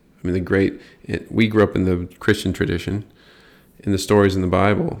truths. I mean, we grew up in the Christian tradition. In the stories in the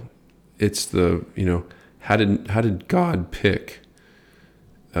Bible, it's how did God pick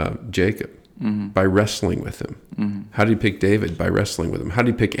Jacob? By wrestling with him. How did he pick David? By wrestling with him. How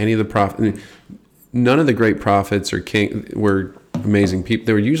did he pick any of the prophets? I mean, none of the great prophets or king were amazing people.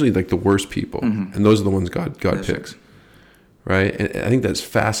 They were usually like the worst people, and those are the ones God picks, right? And I think that's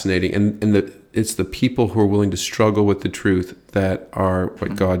fascinating. And it's the people who are willing to struggle with the truth that are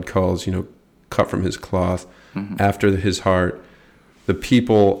what God calls, cut from His cloth, after His heart, the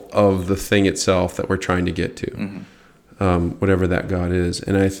people of the thing itself that we're trying to get to, whatever that God is.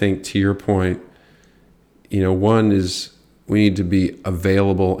 And I think to your point, one is we need to be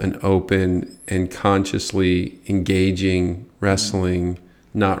available and open and consciously engaging, wrestling,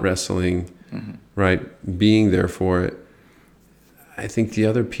 not wrestling, right? Being there for it. I think the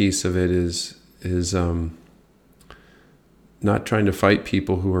other piece of it is not trying to fight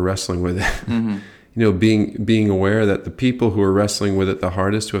people who are wrestling with it. Being aware that the people who are wrestling with it the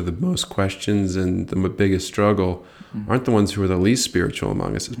hardest, who have the most questions and the biggest struggle, aren't the ones who are the least spiritual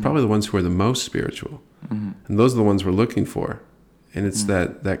among us. It's probably the ones who are the most spiritual, and those are the ones we're looking for. And it's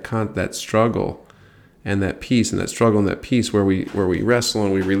that struggle and that peace, and that struggle and that peace where we wrestle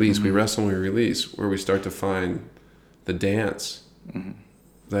and we release, we wrestle and we release, where we start to find the dance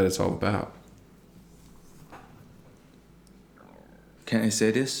that it's all about. Can I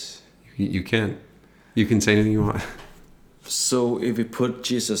say this? You can. You can say anything you want. So if we put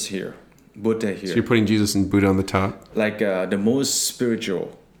Jesus here, Buddha here. So you're putting Jesus and Buddha on the top? Like the most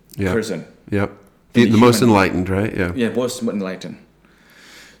spiritual person. Yep. The most enlightened, right? Yeah. Yeah, most enlightened.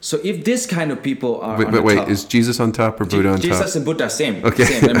 So if this kind of people are wait, top, is Jesus on top or Buddha on top? Jesus and Buddha, same. Okay.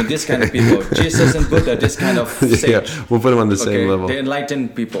 Same. I mean, this kind of people. Jesus and Buddha, this kind of sage. Yeah, we'll put them on the same level. The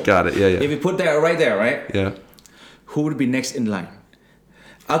enlightened people. Got it, yeah. If we put that right there, right? Yeah. Who would be next in line?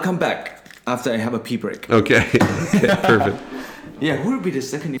 I'll come back after I have a pee break. Okay, perfect. Yeah, who would be the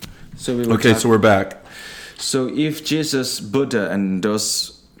second? So so we're back. So if Jesus, Buddha, and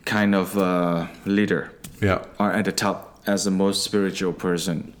those kind of leader are at the top as the most spiritual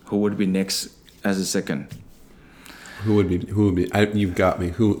person, who would be next as a second? Who would be? You've got me.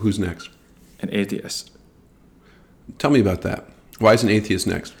 Who's next? An atheist. Tell me about that. Why is an atheist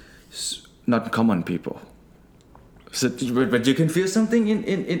next? Not common people. So, but you can feel something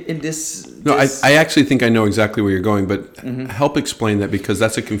in this. No, I actually think I know exactly where you're going, but help explain that, because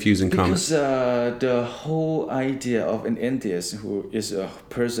that's a confusing comment. Because the whole idea of an atheist, who is a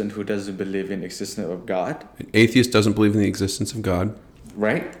person who doesn't believe in the existence of God. An atheist doesn't believe in the existence of God.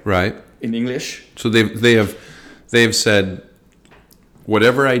 Right. Right. In English. So they have said,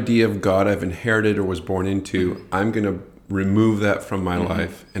 whatever idea of God I've inherited or was born into, I'm going to remove that from my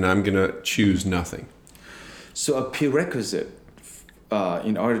life, and I'm going to choose nothing. So a prerequisite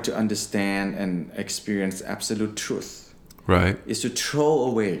in order to understand and experience absolute truth, right, is to throw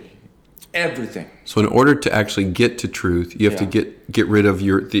away everything. So in order to actually get to truth, you have to get rid of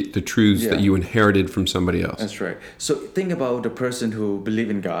the truths that you inherited from somebody else. That's right. So think about the person who believe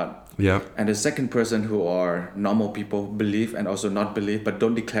in God. Yeah. And the second person who are normal people, believe and also not believe, but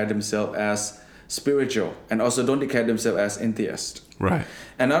don't declare themselves as spiritual, and also don't declare themselves as atheist. Right.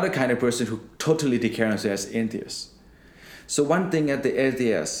 Another kind of person who totally declare themselves as atheist. So one thing that the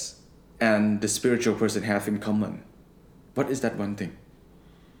atheist and the spiritual person have in common, what is that one thing?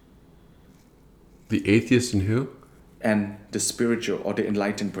 The atheist and who? And the spiritual or the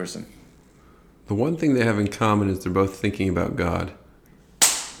enlightened person. The one thing they have in common is they're both thinking about God.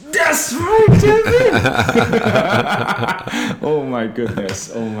 That's right, David! Oh my goodness.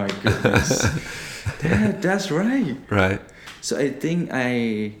 That's right. Right. So I think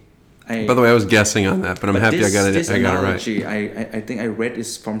I by the way, I was guessing on that, but I'm happy I got it right. I think I read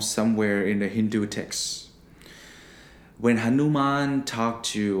this from somewhere in the Hindu text. When Hanuman talked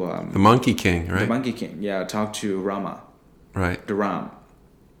to the Monkey King, right? The Monkey King, talked to Rama. Right. The Ram.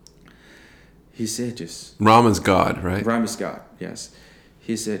 He said this. Rama's God, right? Ram is God, yes.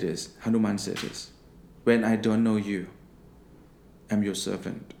 He said this. Hanuman said this. When I don't know you, I'm your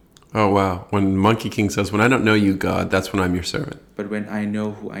servant. Oh, wow. When Monkey King says, when I don't know you, God, that's when I'm your servant. But when I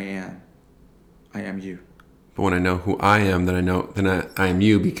know who I am you. But when I know who I am, then I am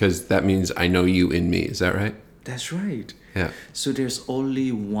you, because that means I know you in me. Is that right? That's right. Yeah. So there's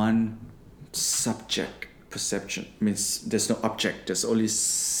only one subject perception. Means there's no object, there's only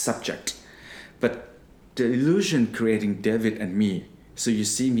subject. But the illusion creating David and me. So you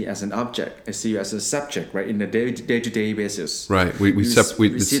see me as an object. I see you as a subject, right? In the day-to-day basis. Right. We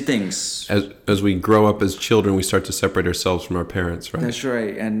see things. As we grow up as children, we start to separate ourselves from our parents, right? That's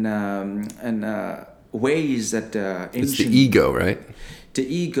right. And ways that ancient... It's the ego, right? The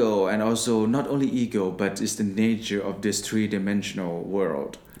ego, and also not only ego, but it's the nature of this three-dimensional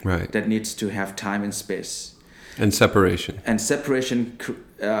world. Right. That needs to have time and space. And separation. And separation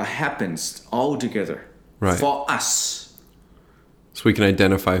happens all together. Right. For us. So we can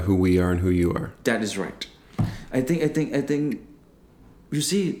identify who we are and who you are. That is right. I think. You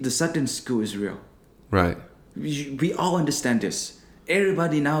see, the Sutton School is real. Right. We all understand this.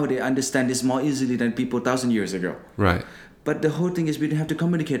 Everybody nowadays understand this more easily than people 1,000 years ago. Right. But the whole thing is we don't have to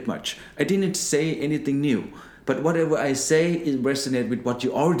communicate much. I didn't say anything new. But whatever I say is resonate with what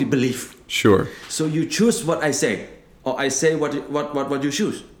you already believe. Sure. So you choose what I say, or I say what you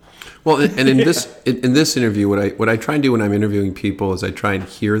choose. Well, and in this interview, what I try and do when I'm interviewing people is I try and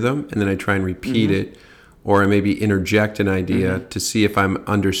hear them, and then I try and repeat it, or I maybe interject an idea to see if I'm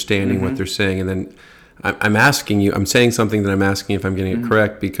understanding what they're saying, and then I'm asking you, I'm saying something that I'm asking if I'm getting it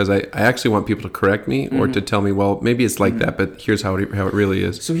correct, because I actually want people to correct me or to tell me, well, maybe it's like that, but here's how it really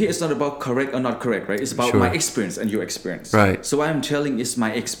is. So here it's not about correct or not correct, right? It's about my experience and your experience. Right. So what I'm telling is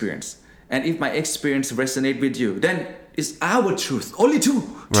my experience. And if my experience resonate with you, then it's our truth. Only two.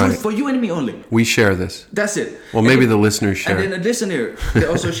 Truth for you and me only. We share this. That's it. Well, maybe the listeners share. And then the listener, they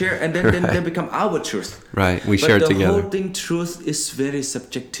also share, and then they become our truth. Right. We share it together. But the whole thing, truth is very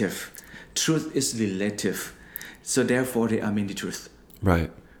subjective. Truth is relative. So therefore, there are many truths.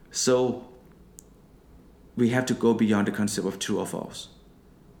 Right. So we have to go beyond the concept of true or false.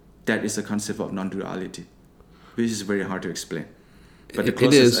 That is the concept of non-duality, which is very hard to explain. But the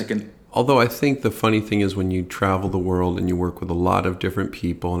closest I can... Although I think the funny thing is when you travel the world and you work with a lot of different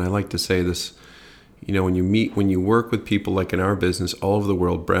people, and I like to say this, when you work with people like in our business all over the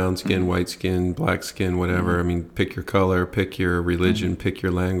world, brown skin, white skin, black skin, whatever, I mean, pick your color, pick your religion, pick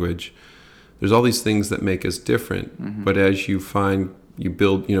your language. There's all these things that make us different. But as you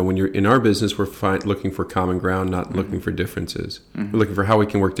build, when you're in our business, we're looking for common ground, not looking for differences. We're looking for how we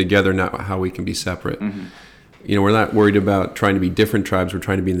can work together, not how we can be separate. We're not worried about trying to be different tribes. We're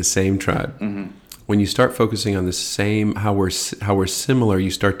trying to be in the same tribe. When you start focusing on the same, how we're similar,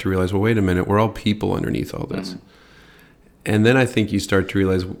 you start to realize, well, wait a minute, we're all people underneath all this. And then I think you start to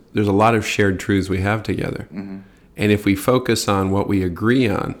realize there's a lot of shared truths we have together. And if we focus on what we agree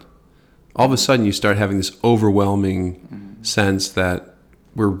on, all of a sudden you start having this overwhelming sense that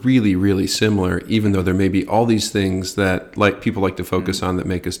we're really, really similar, even though there may be all these things that people like to focus on that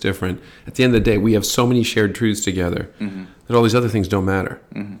make us different. At the end of the day, we have so many shared truths together that all these other things don't matter.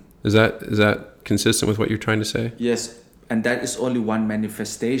 Is that consistent with what you're trying to say? Yes, and that is only one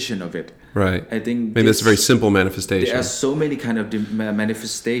manifestation of it. Right. I think maybe that's a very simple manifestation. There are so many kind of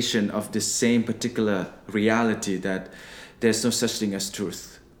manifestation of the same particular reality that there's no such thing as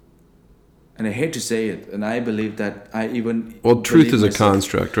truth. And I hate to say it, and I believe that truth is a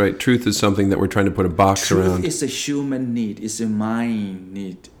construct, right? Truth is something that we're trying to put a box around. Truth is a human need. It's a mind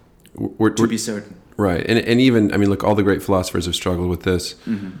need to be certain. Right. And even, look, all the great philosophers have struggled with this.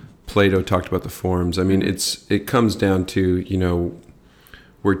 Plato talked about the forms. It comes down to,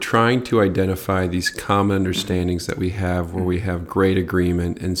 we're trying to identify these common understandings that we have where we have great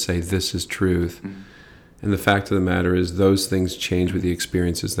agreement and say this is truth. And the fact of the matter is those things change with the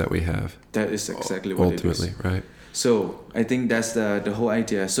experiences that we have. That is exactly what ultimately, it is. Right? So I think that's the whole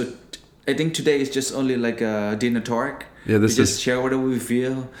idea. So I think today is just only like a dinner talk. Yeah, we just share whatever we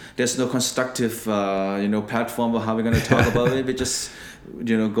feel. There's no constructive, platform of how we're going to talk about it. We just,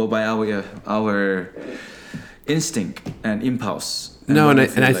 go by our instinct and impulse. No, and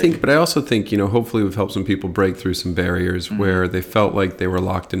I think, but I also think, hopefully we've helped some people break through some barriers where they felt like they were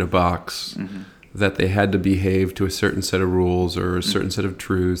locked in a box. That they had to behave to a certain set of rules or a certain set of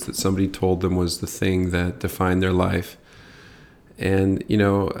truths that somebody told them was the thing that defined their life. And,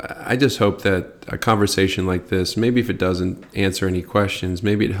 I just hope that a conversation like this, maybe if it doesn't answer any questions,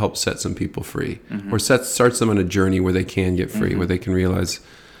 maybe it helps set some people free or starts them on a journey where they can get free, where they can realize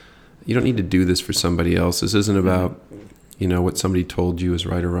you don't need to do this for somebody else. This isn't about, what somebody told you is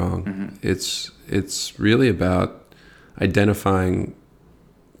right or wrong. It's really about identifying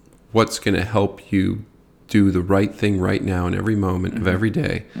what's going to help you do the right thing right now in every moment of every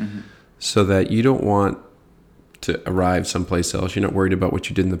day so that you don't want to arrive someplace else. You're not worried about what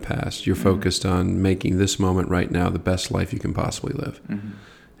you did in the past. You're focused on making this moment right now the best life you can possibly live.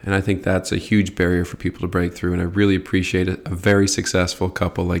 And I think that's a huge barrier for people to break through. And I really appreciate a very successful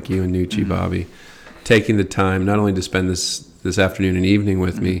couple like you and Nucci, Bobby, taking the time not only to spend this afternoon and evening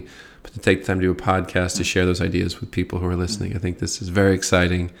with me, but to take the time to do a podcast to share those ideas with people who are listening. I think this is very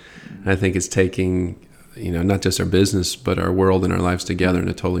exciting. And I think it's taking, not just our business, but our world and our lives together in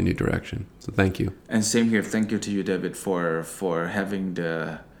a totally new direction. So thank you. And same here. Thank you to you, David, for having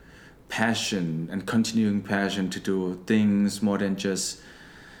the passion and continuing passion to do things more than just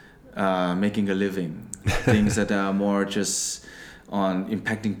making a living. Things that are more just on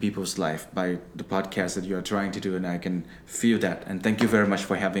impacting people's life by the podcast that you are trying to do, and I can feel that. And thank you very much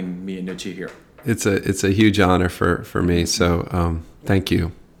for having me and Nuchi here. It's a huge honor for me. So thank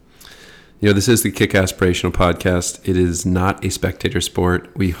you. This is the Kick Aspirational Podcast. It is not a spectator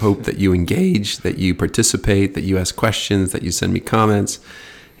sport. We hope that you engage, that you participate, that you ask questions, that you send me comments,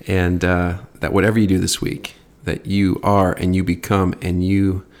 and that whatever you do this week, that you are and you become and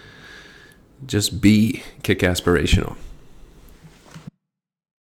you just be Kick Aspirational.